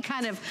how they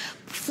kind of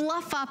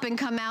fluff up and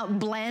come out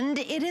blend.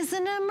 It is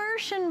an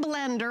immersion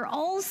blender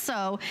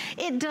also.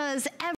 It does everything.